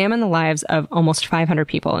examined the lives of almost 500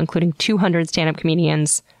 people, including 200 stand-up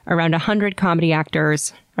comedians, around 100 comedy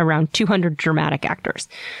actors, around 200 dramatic actors.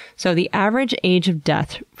 So the average age of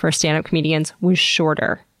death for stand-up comedians was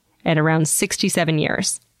shorter, at around 67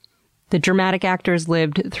 years. The dramatic actors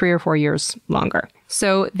lived 3 or 4 years longer.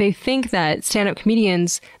 So they think that stand-up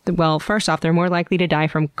comedians, well, first off, they're more likely to die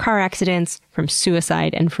from car accidents, from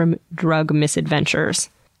suicide, and from drug misadventures.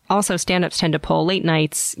 Also, stand-ups tend to pull late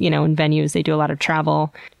nights, in venues. They do a lot of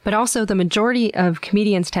travel. But also, the majority of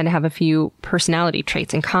comedians tend to have a few personality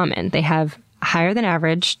traits in common. They have higher than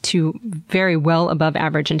average to very well above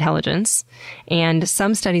average intelligence. And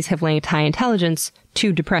some studies have linked high intelligence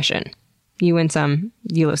to depression. You win some,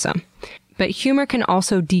 you lose some. But humor can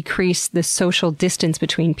also decrease the social distance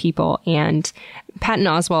between people. And Patton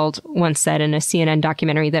Oswalt once said in a CNN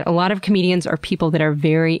documentary that a lot of comedians are people that are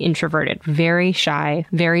very introverted, very shy,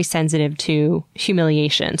 very sensitive to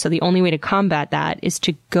humiliation. So the only way to combat that is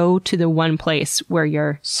to go to the one place where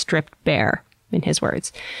you're stripped bare, in his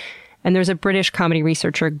words. And there's a British comedy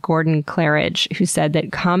researcher, Gordon Claridge, who said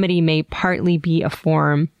that comedy may partly be a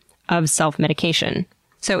form of self-medication.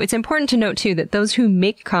 So it's important to note, too, that those who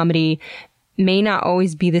make comedy may not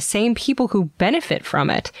always be the same people who benefit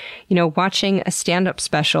from it. Watching a stand-up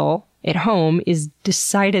special at home is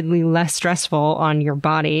decidedly less stressful on your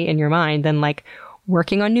body and your mind than like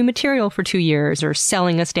working on new material for 2 years or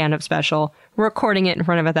selling a stand-up special, recording it in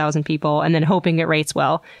front of 1,000 people, and then hoping it rates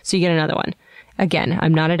well so you get another one. Again,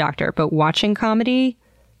 I'm not a doctor, but watching comedy,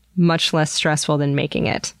 much less stressful than making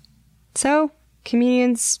it. So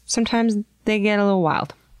comedians, sometimes they get a little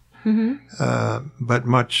wild. Mm-hmm. But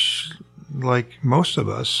much like most of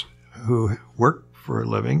us who work for a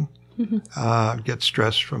living, get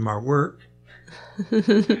stressed from our work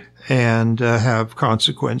and have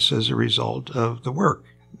consequence as a result of the work.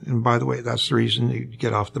 And by the way, that's the reason you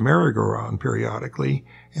get off the merry-go-round periodically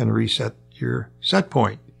and reset your set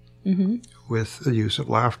point with the use of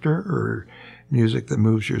laughter or music that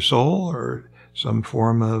moves your soul or some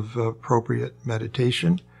form of appropriate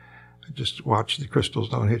meditation. Just watch the crystals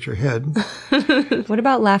don't hit your head. What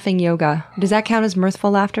about laughing yoga? Does that count as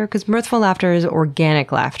mirthful laughter? Because mirthful laughter is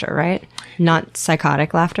organic laughter, right? Not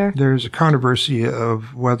psychotic laughter? There's a controversy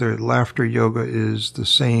of whether laughter yoga is the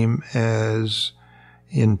same as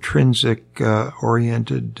intrinsic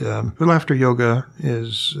oriented. Laughter yoga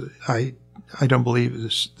is, I don't believe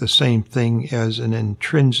it's the same thing as an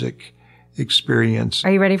intrinsic experience.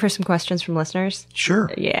 Are you ready for some questions from listeners? Sure.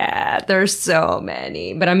 Yeah, there's so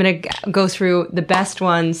many, but I'm going to go through the best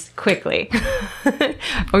ones quickly.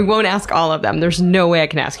 We won't ask all of them. There's no way I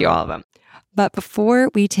can ask you all of them. But before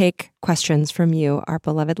we take questions from you, our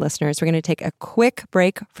beloved listeners, we're going to take a quick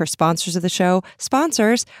break for sponsors of the show.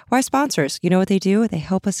 Sponsors? Why sponsors? You know what they do? They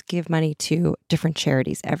help us give money to different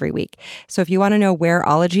charities every week. So if you want to know where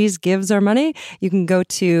Ologies gives our money, you can go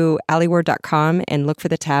to alieward.com and look for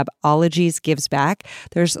the tab Ologies Gives Back.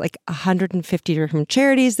 There's like 150 different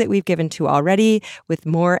charities that we've given to already, with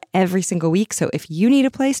more every single week. So if you need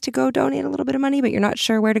a place to go donate a little bit of money, but you're not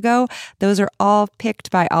sure where to go, those are all picked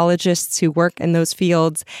by ologists who work in those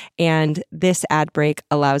fields. And this ad break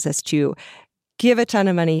allows us to give a ton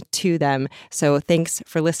of money to them. So thanks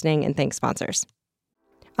for listening and thanks, sponsors.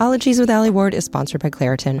 Ologies with Allie Ward is sponsored by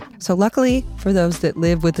Claritin. So luckily, for those that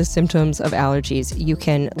live with the symptoms of allergies, you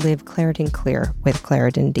can live Claritin Clear with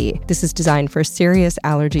Claritin D. This is designed for serious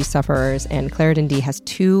allergy sufferers, and Claritin D has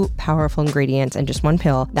 2 powerful ingredients and just 1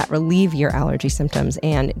 pill that relieve your allergy symptoms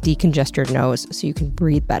and decongest your nose so you can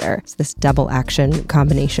breathe better. It's this double action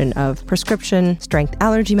combination of prescription strength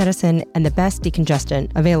allergy medicine and the best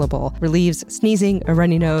decongestant available. Relieves sneezing, a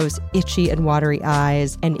runny nose, itchy and watery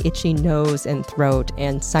eyes, and itchy nose and throat,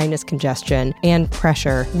 and sinus congestion and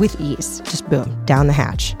pressure with ease. Just boom, down the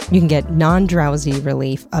hatch. You can get non-drowsy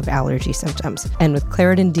relief of allergy symptoms. And with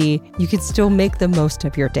Claritin D, you can still make the most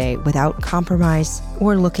of your day without compromise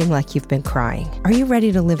or looking like you've been crying. Are you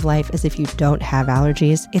ready to live life as if you don't have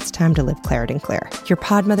allergies? It's time to live Claritin Clear. Your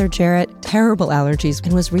podmother Jarrett, terrible allergies,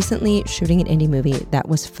 and was recently shooting an indie movie that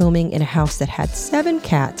was filming in a house that had 7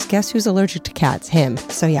 cats. Guess who's allergic to cats? Him.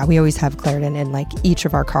 So yeah, we always have Claritin in like each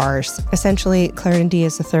of our cars. Essentially, Claritin D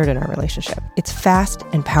is the third in our relationship. It's fast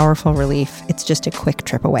and powerful relief. It's just a quick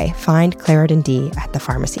trip away. Find Claritin D at the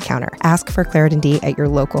pharmacy counter. Ask for Claritin D at your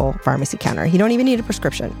local pharmacy counter. You don't even need a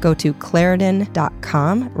prescription. Go to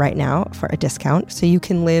Claritin.com right now for a discount so you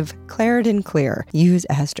can live Claritin Clear. Use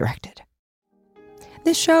as directed.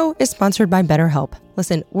 This show is sponsored by BetterHelp.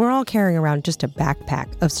 Listen, we're all carrying around just a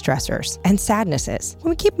backpack of stressors and sadnesses. When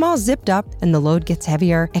we keep them all zipped up and the load gets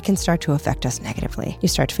heavier, it can start to affect us negatively. You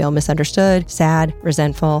start to feel misunderstood, sad,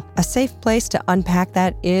 resentful. A safe place to unpack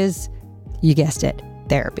that is, you guessed it,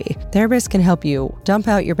 therapy. Therapists can help you dump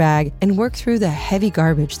out your bag and work through the heavy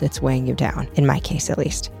garbage that's weighing you down, in my case at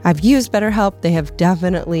least. I've used BetterHelp. They have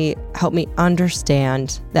definitely helped me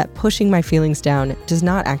understand that pushing my feelings down does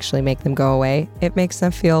not actually make them go away. It makes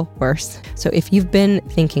them feel worse. So if you've been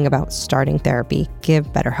thinking about starting therapy,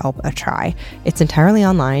 give BetterHelp a try. It's entirely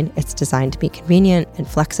online. It's designed to be convenient and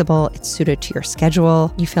flexible. It's suited to your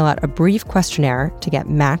schedule. You fill out a brief questionnaire to get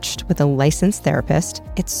matched with a licensed therapist.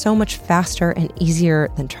 It's so much faster and easier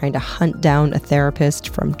than trying to hunt down a therapist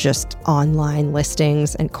from just online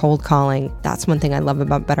listings and cold calling. That's one thing I love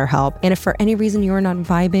about BetterHelp. And if for any reason you are not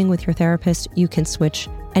vibing with your therapist, you can switch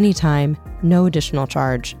anytime, no additional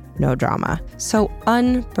charge, no drama. So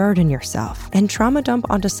unburden yourself and trauma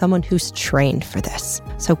dump onto someone who's trained for this.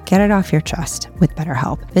 So get it off your chest with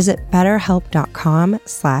BetterHelp. Visit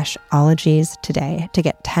betterhelp.com/ologies today to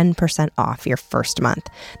get 10% off your first month.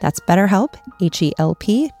 That's BetterHelp,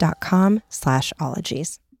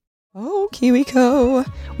 HELP.com/ologies. Oh, KiwiCo.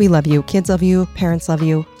 We love you. Kids love you. Parents love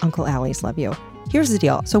you. Uncle Allie's love you. Here's the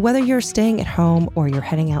deal. So whether you're staying at home or you're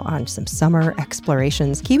heading out on some summer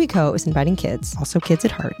explorations, KiwiCo is inviting kids, also kids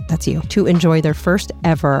at heart, that's you, to enjoy their first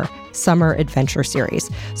ever summer adventure series.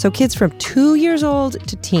 So kids from 2 years old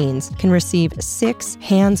to teens can receive 6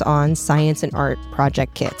 hands-on science and art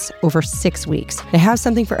project kits over 6 weeks. They have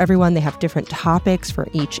something for everyone. They have different topics for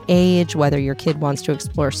each age, whether your kid wants to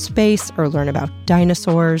explore space or learn about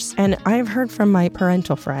dinosaurs. And I've heard from my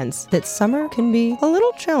parental friends that summer can be a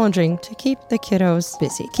little challenging to keep the kiddos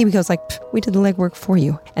busy. KiwiCo's like, we did the legwork for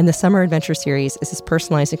you. And the Summer Adventure Series is this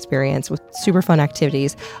personalized experience with super fun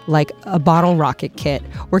activities like a bottle rocket kit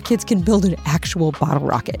where kids can build an actual bottle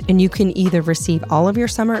rocket. And you can either receive all of your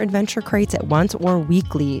summer adventure crates at once or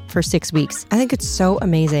weekly for 6 weeks. I think it's so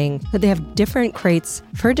amazing that they have different crates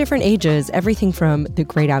for different ages, everything from the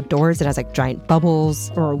great outdoors that has like giant bubbles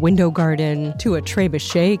or a window garden to a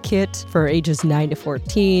trebuchet kit for ages 9 to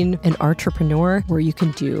 14, an entrepreneur where you can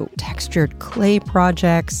do textured clay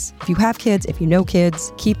projects. If you have kids, if you know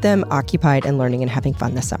kids, keep them occupied and learning and having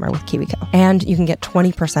fun this summer with KiwiCo. And you can get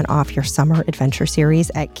 20% off your summer adventure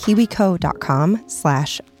series at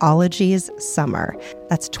kiwico.com/ologies-summer.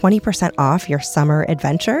 That's 20% off your summer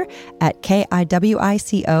adventure at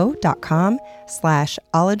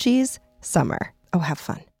kiwico.com/ologies-summer. Oh, have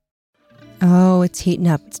fun. Oh, it's heating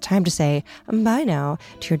up. It's time to say bye now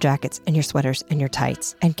to your jackets and your sweaters and your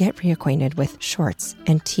tights and get reacquainted with shorts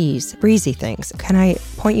and tees, breezy things. Can I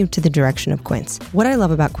point you to the direction of Quince? What I love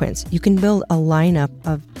about Quince, you can build a lineup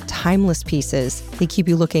of timeless pieces. They keep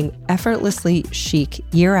you looking effortlessly chic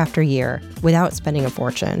year after year without spending a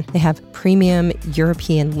fortune. They have premium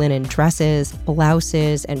European linen dresses,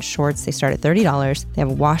 blouses, and shorts. They start at $30. They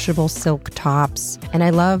have washable silk tops. And I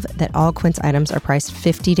love that all Quince items are priced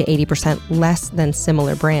 50 to 80% less than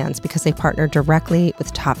similar brands because they partner directly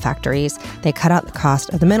with top factories. They cut out the cost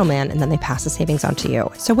of the middleman and then they pass the savings on to you.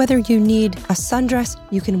 So whether you need a sundress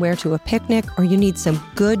you can wear to a picnic or you need some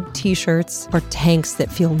good t-shirts or tanks that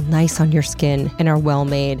feel nice on your skin and are well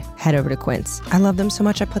made, head over to Quince. I love them so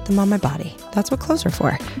much I put them on my body. That's what clothes are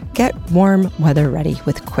for. Get warm weather ready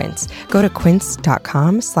with Quince. Go to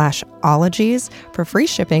quince.com/ologies for free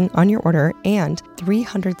shipping on your order and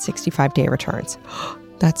 365-day returns.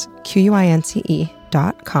 That's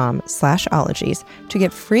QUINCE.com/ologies to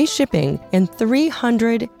get free shipping and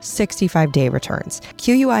 365-day returns.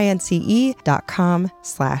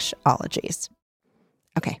 QUINCE.com/ologies.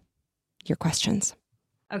 Okay, your questions.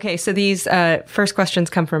 Okay, so these first questions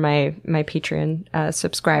come from my Patreon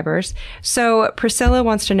subscribers. So Priscilla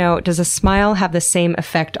wants to know, does a smile have the same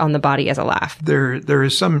effect on the body as a laugh? There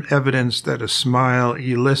is some evidence that a smile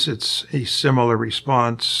elicits a similar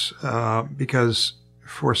response because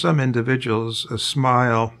for some individuals, a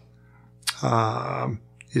smile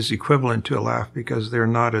is equivalent to a laugh because they're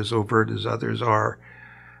not as overt as others are.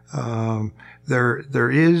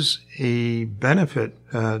 There is a benefit,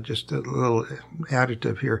 just a little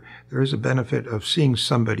additive here. There is a benefit of seeing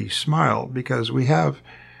somebody smile because we have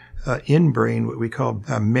in brain what we call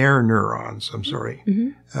mirror neurons.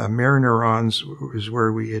 Mirror neurons is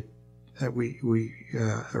where we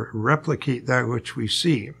replicate that which we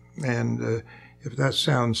see. And if that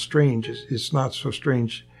sounds strange, it's not so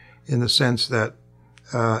strange in the sense that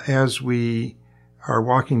as we are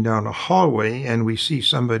walking down a hallway and we see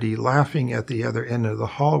somebody laughing at the other end of the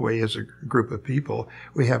hallway as a group of people,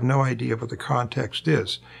 we have no idea what the context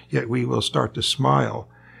is, yet we will start to smile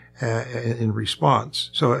in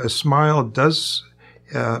response. So a smile does,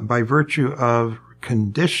 by virtue of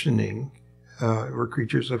conditioning, we're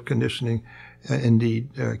creatures of conditioning,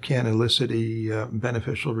 indeed can elicit a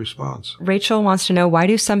beneficial response. Rachel wants to know, why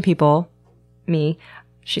do some people, me,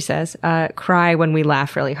 she says, cry when we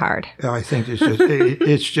laugh really hard? I think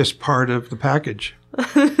it's just part of the package.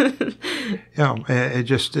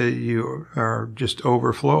 You are just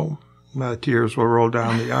overflow. Tears will roll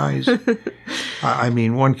down the eyes. I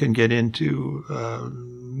mean, one can get into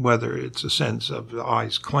whether it's a sense of the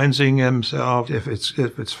eyes cleansing themselves. If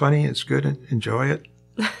it's funny, it's good. Enjoy it.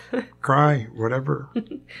 Cry, whatever.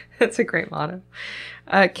 That's a great motto.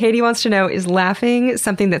 Katie wants to know, is laughing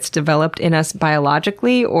something that's developed in us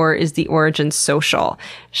biologically, or is the origin social?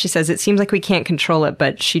 She says it seems like we can't control it,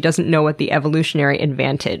 but she doesn't know what the evolutionary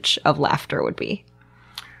advantage of laughter would be.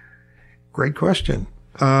 Great question.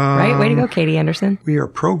 Right? Way to go, Katie Anderson. We are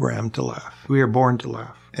programmed to laugh. We are born to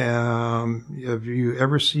laugh. Have you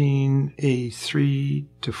ever seen a 3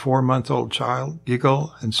 to 4 month old child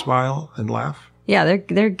giggle and smile and laugh? Yeah,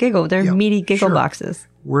 they're meaty giggle boxes.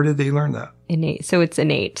 Where did they learn that? Innate. So it's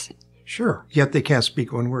innate. Sure. Yet they can't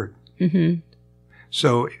speak one word. Mm-hmm.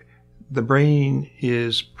 So the brain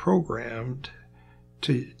is programmed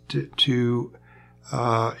to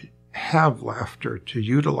have laughter, to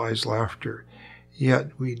utilize laughter.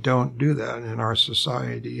 Yet we don't do that in our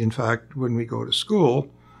society. In fact, when we go to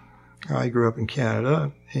school, I grew up in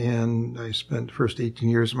Canada, and I spent the first 18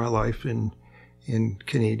 years of my life in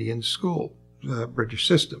Canadian school, British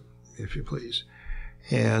system, if you please.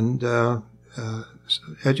 And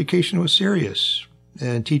education was serious,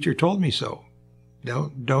 and teacher told me so.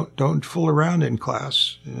 Don't fool around in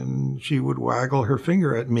class. And she would waggle her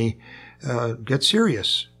finger at me. Get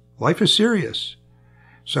serious. Life is serious.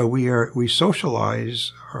 So we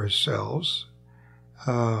socialize ourselves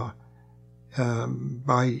by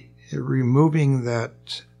removing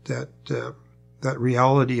that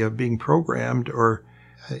reality of being programmed or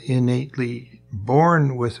innately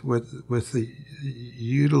born with the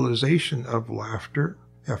utilization of laughter.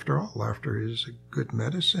 After all, laughter is a good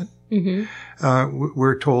medicine. Mm-hmm.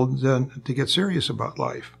 We're told then to get serious about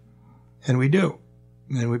life, and we do,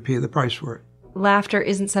 and we pay the price for it. Laughter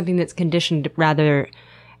isn't something that's conditioned, rather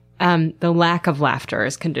the lack of laughter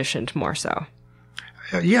is conditioned more so.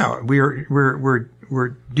 Yeah, we're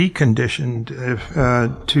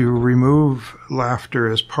deconditioned to remove laughter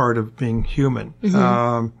as part of being human.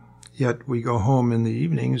 Mm-hmm. Yet we go home in the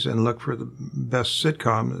evenings and look for the best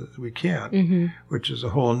sitcom that we can, mm-hmm. which is a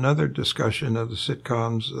whole nother discussion of the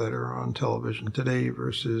sitcoms that are on television today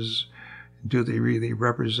versus do they really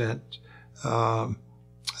represent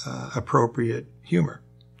appropriate humor.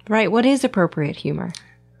 Right. What is appropriate humor?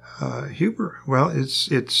 Humor. Well,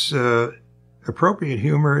 it's appropriate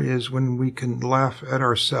humor is when we can laugh at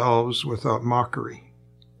ourselves without mockery.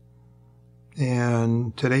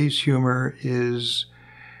 And today's humor is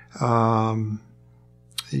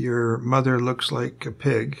your mother looks like a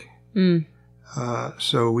pig. Mm.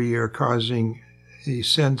 So we are causing a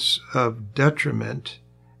sense of detriment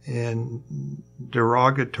and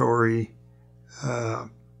derogatory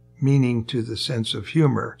meaning to the sense of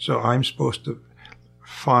humor. So I'm supposed to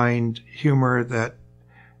find humor that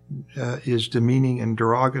is demeaning and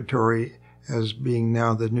derogatory as being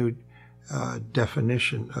now the new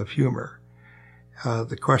definition of humor.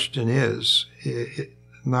 The question is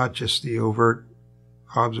not just the overt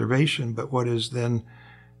observation, but what is then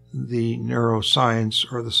the neuroscience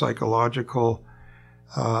or the psychological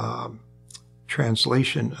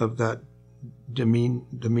translation of that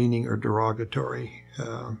demeaning or derogatory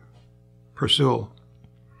pursuit.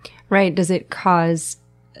 Right. Does it cause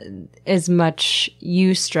as much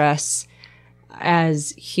eustress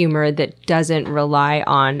as humor that doesn't rely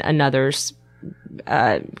on another's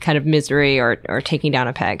kind of misery or taking down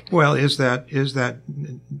a peg? Well, is that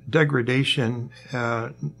degradation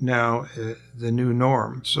now the new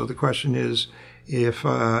norm? So the question is, if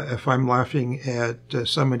I'm laughing at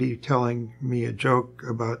somebody telling me a joke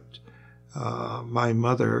about my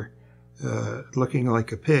mother looking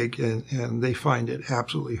like a pig, and they find it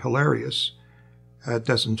absolutely hilarious, that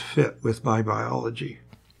doesn't fit with my biology.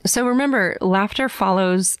 So remember, laughter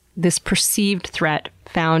follows this perceived threat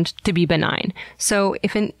found to be benign. So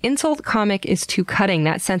if an insult comic is too cutting,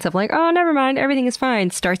 that sense of like, oh, never mind, everything is fine,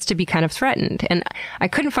 starts to be kind of threatened. And I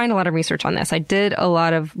couldn't find a lot of research on this. I did a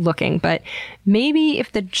lot of looking, but maybe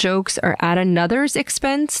if the jokes are at another's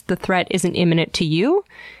expense, the threat isn't imminent to you.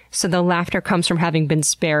 So the laughter comes from having been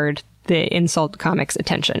spared the insult comic's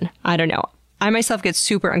attention. I don't know. I myself get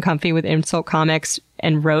super uncomfy with insult comics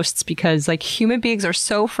and roasts because like human beings are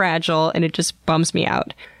so fragile and it just bums me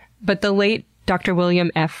out. But the late Dr.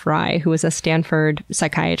 William F. Fry, who was a Stanford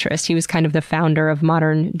psychiatrist, he was kind of the founder of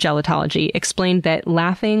modern gelotology, explained that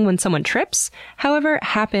laughing when someone trips, however,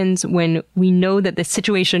 happens when we know that the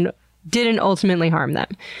situation didn't ultimately harm them.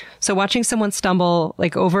 So watching someone stumble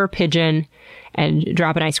like over a pigeon and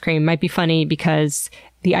drop an ice cream might be funny because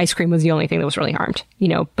the ice cream was the only thing that was really harmed, you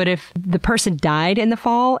know. But if the person died in the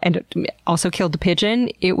fall and also killed the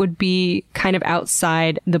pigeon, it would be kind of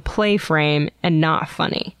outside the play frame and not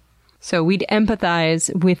funny. So we'd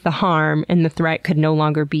empathize with the harm, and the threat could no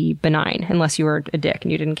longer be benign unless you were a dick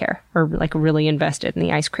and you didn't care or like really invested in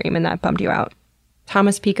the ice cream and that bummed you out.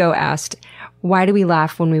 Thomas Pico asked, why do we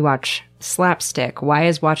laugh when we watch slapstick? Why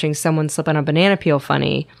is watching someone slip on a banana peel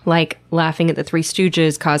funny? Like laughing at the Three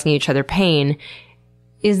Stooges causing each other pain.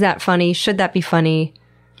 Is that funny? Should that be funny?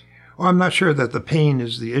 Well, I'm not sure that the pain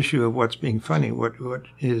is the issue of what's being funny. What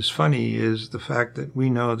is funny is the fact that we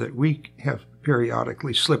know that we have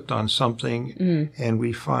periodically slipped on something and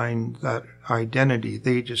we find that identity.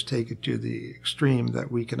 They just take it to the extreme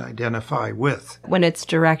that we can identify with. When it's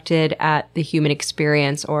directed at the human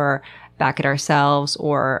experience or back at ourselves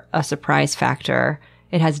or a surprise factor,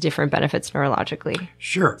 it has different benefits neurologically.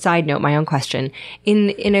 Sure. Side note, my own question.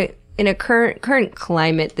 In a current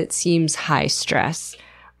climate that seems high stress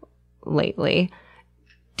lately,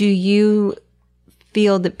 do you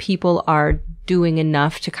feel that people are doing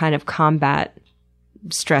enough to kind of combat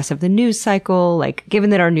stress of the news cycle? Like,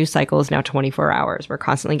 given that our news cycle is now 24 hours, we're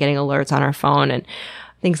constantly getting alerts on our phone and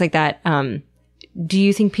things like that. Do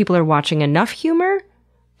you think people are watching enough humor?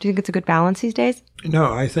 Do you think it's a good balance these days?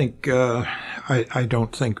 No, I think I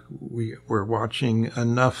don't think we're watching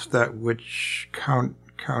enough that which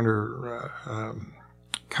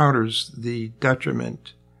counters the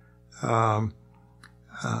detriment.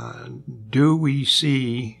 Do we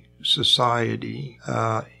see society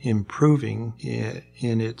improving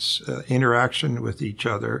in its interaction with each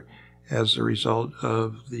other as a result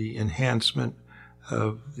of the enhancement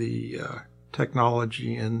of the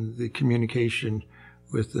technology and the communication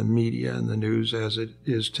with the media and the news as it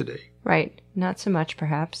is today? Right. Not so much,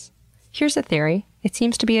 perhaps. Here's a theory. It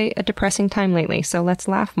seems to be a depressing time lately, so let's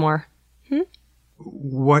laugh more.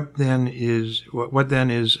 What then is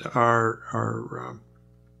our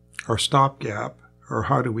stopgap, or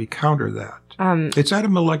how do we counter that? It's at a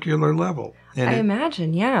molecular level. And I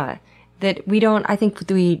imagine, yeah, that we don't. I think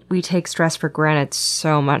we take stress for granted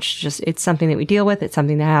so much. Just it's something that we deal with. It's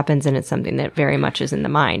something that happens, and it's something that very much is in the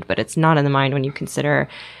mind. But it's not in the mind when you consider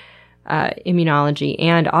immunology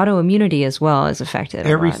and autoimmunity as well is affected.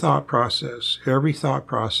 Every thought process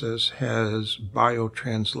has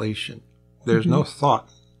biotranslation. There's no thought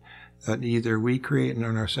that either we create in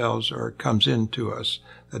ourselves or comes into us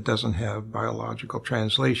that doesn't have biological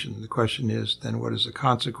translation. The question is then, what is the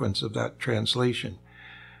consequence of that translation?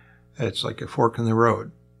 It's like a fork in the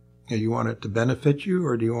road. Do you want it to benefit you,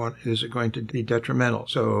 or is it going to be detrimental?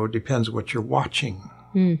 So it depends what you're watching,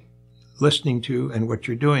 listening to, and what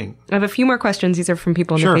you're doing. I have a few more questions. These are from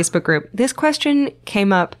people in the Facebook group. This question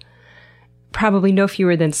came up probably no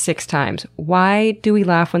fewer than 6 times. Why do we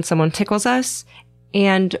laugh when someone tickles us?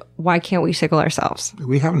 And why can't we tickle ourselves?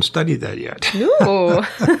 We haven't studied that yet. Ooh.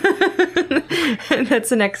 That's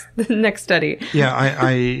the next study. Yeah,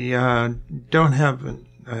 I don't have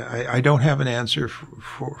an answer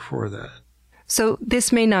for that. So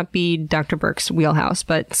this may not be Dr. Burke's wheelhouse,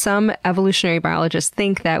 but some evolutionary biologists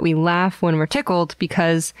think that we laugh when we're tickled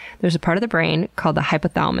because there's a part of the brain called the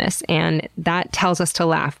hypothalamus, and that tells us to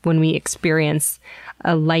laugh when we experience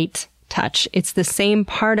a light touch. It's the same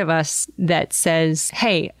part of us that says,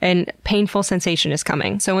 hey, a painful sensation is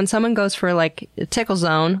coming. So when someone goes for like a tickle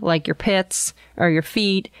zone, like your pits or your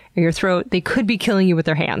feet or your throat, they could be killing you with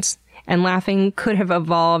their hands. And laughing could have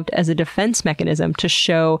evolved as a defense mechanism to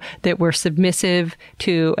show that we're submissive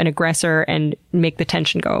to an aggressor and make the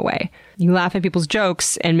tension go away. You laugh at people's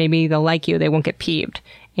jokes and maybe they'll like you, they won't get peeved.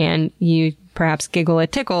 And you perhaps giggle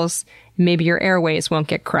at tickles, maybe your airways won't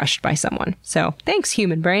get crushed by someone. So thanks,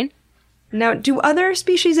 human brain. Now, do other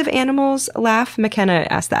species of animals laugh? McKenna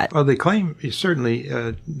asked that. Well, they claim certainly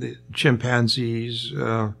the chimpanzees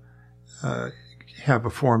have a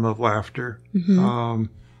form of laughter. Mm-hmm.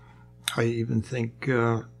 I even think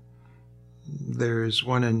there is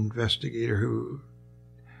one investigator who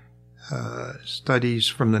studies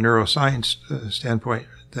from the neuroscience standpoint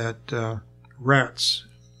that rats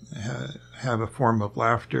have a form of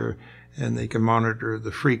laughter, and they can monitor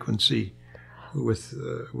the frequency with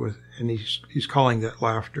and he's calling that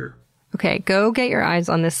laughter. Okay, go get your eyes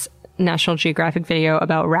on this National Geographic video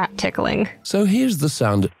about rat tickling. So here's the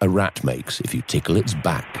sound a rat makes if you tickle its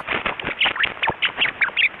back.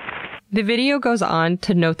 The video goes on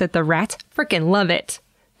to note that the rats frickin' love it.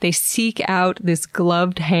 They seek out this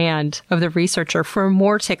gloved hand of the researcher for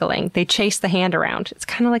more tickling. They chase the hand around. It's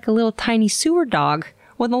kind of like a little tiny sewer dog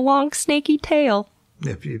with a long snaky tail.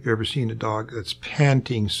 If you've ever seen a dog that's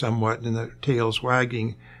panting somewhat and the tail's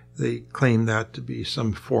wagging, they claim that to be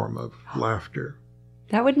some form of laughter.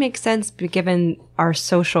 That would make sense given our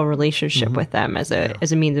social relationship mm-hmm. with them as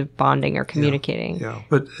a means of bonding or communicating. Yeah.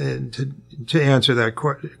 But to answer that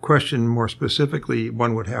question more specifically,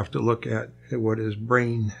 one would have to look at what is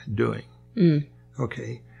brain doing. Mm.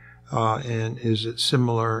 Okay. And is it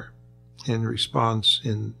similar in response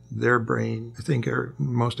in their brain? I think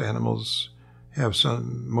most animals have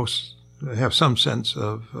some sense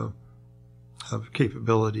of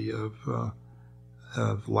capability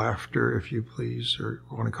of laughter, if you please, or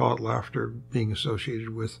want to call it laughter, being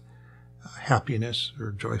associated with happiness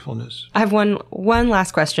or joyfulness. I have one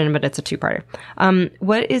last question, but it's a two-parter.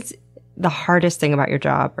 What is the hardest thing about your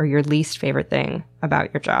job or your least favorite thing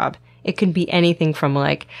about your job? It could be anything from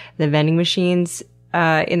like the vending machines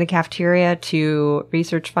in the cafeteria to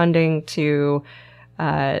research funding to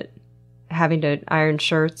having to iron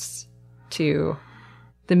shirts to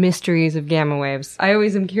the mysteries of gamma waves. I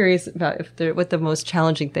always am curious about what the most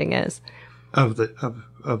challenging thing is. Of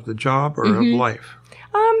the job or mm-hmm. of life?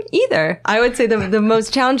 Either. I would say the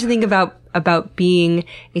most challenging thing about being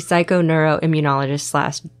a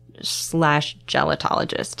psychoneuroimmunologist slash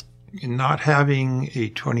gelotologist. Not having a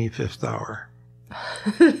 25th hour.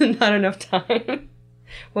 Not enough time.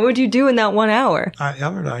 What would you do in that 1 hour?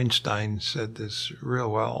 Albert Einstein said this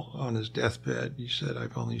real well on his deathbed. He said,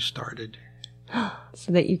 I've only started.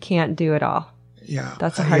 So that you can't do it all. Yeah.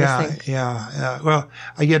 That's the hardest thing. Yeah. Well,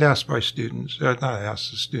 I get asked by students, not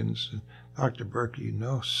asked the students, Dr. Burke, you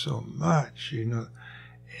know so much, you know.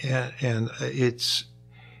 And it's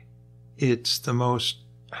the most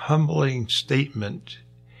humbling statement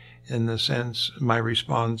in the sense my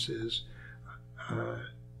response is,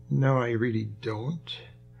 no, I really don't.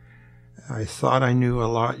 I thought I knew a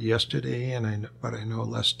lot yesterday, but I know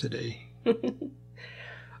less today.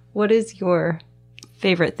 What is your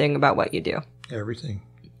favorite thing about what you do? Everything.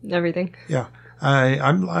 Everything? Yeah.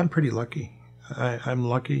 I'm pretty lucky. I'm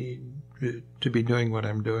lucky to be doing what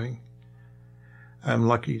I'm doing. I'm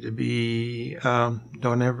lucky to be,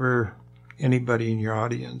 anybody in your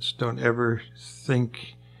audience, don't ever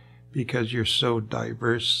think because you're so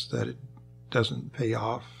diverse that it doesn't pay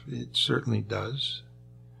off. It certainly does.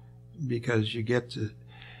 Because you get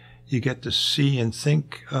to see and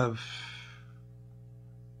think of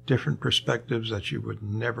different perspectives that you would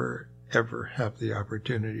never, ever have the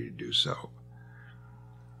opportunity to do so.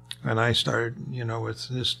 And I started, with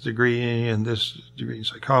this degree and this degree in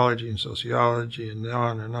psychology and sociology and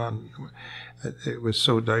on and on. It was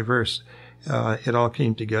so diverse. It all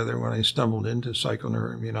came together when I stumbled into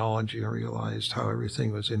psychoneuroimmunology and realized how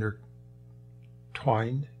everything was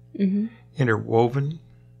intertwined, mm-hmm. interwoven,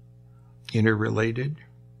 interrelated,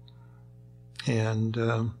 and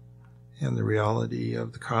the reality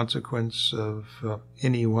of the consequence of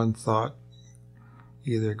any one thought,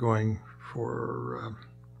 either going for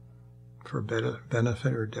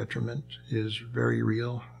benefit or detriment, is very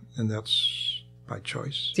real, and that's by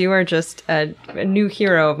choice. You are just a new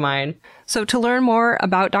hero of mine. So to learn more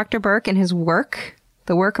about Dr. Burke and his work,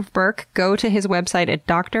 The Work of Burke, go to his website at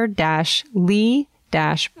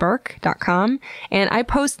dr-lee-burke.com. And I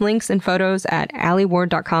post links and photos at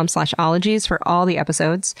alieward.com/ologies for all the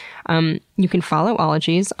episodes. You can follow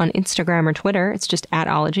Ologies on Instagram or Twitter. It's just at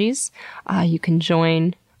Ologies. You can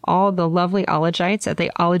join all the lovely Ologites at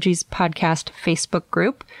the Ologies Podcast Facebook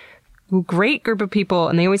group. Great group of people,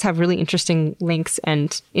 and they always have really interesting links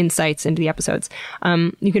and insights into the episodes.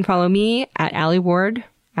 You can follow me at Ali Ward,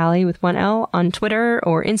 Ali with one L, on Twitter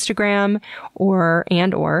or Instagram, or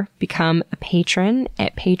become a patron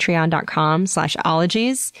at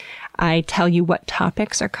patreon.com/ologies. I tell you what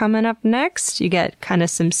topics are coming up next. You get kind of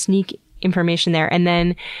some sneak information there, and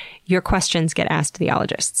then your questions get asked to the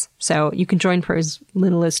ologists. So you can join for as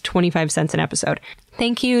little as 25 cents an episode.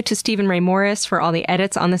 Thank you to Stephen Ray Morris for all the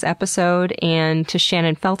edits on this episode, and to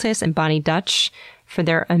Shannon Feltis and Bonnie Dutch for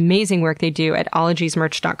their amazing work they do at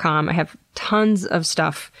ologiesmerch.com. I have tons of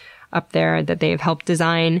stuff up there that they've helped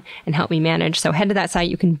design and help me manage. So head to that site.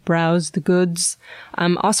 You can browse the goods.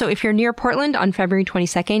 Also, if you're near Portland on February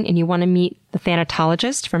 22nd and you want to meet the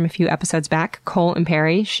thanatologist from a few episodes back, Cole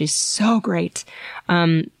Imperi, she's so great.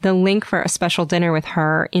 The link for a special dinner with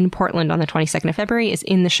her in Portland on the 22nd of February is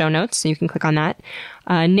in the show notes, so you can click on that.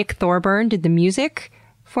 Nick Thorburn did the music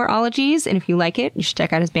for Ologies, and if you like it, you should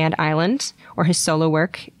check out his band Island or his solo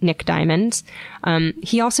work, Nick Diamond.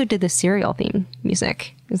 He also did the Serial theme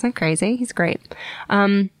music. Isn't that crazy? He's great.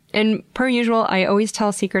 And per usual, I always tell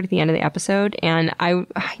a secret at the end of the episode, and I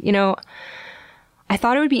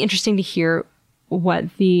thought it would be interesting to hear what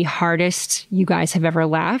the hardest you guys have ever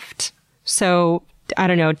laughed. So, I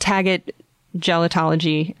don't know, tag it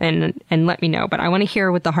Gelotology and let me know, but I want to hear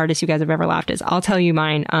what the hardest you guys have ever laughed is. I'll tell you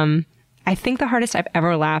mine. I think the hardest I've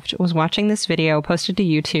ever laughed was watching this video posted to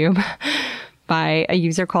YouTube by a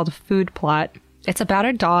user called Food Plot. It's about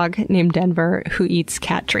a dog named Denver who eats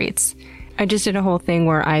cat treats. I just did a whole thing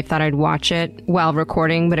where I thought I'd watch it while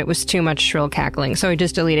recording, but it was too much shrill cackling, so I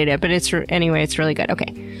just deleted it. But it's really good.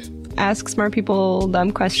 Okay. Ask smart people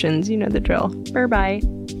dumb questions. You know the drill. Bye-bye.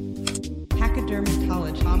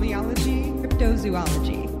 Pachydermatology, homeology,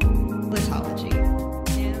 cryptozoology, litology,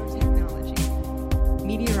 nanotechnology,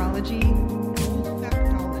 meteorology,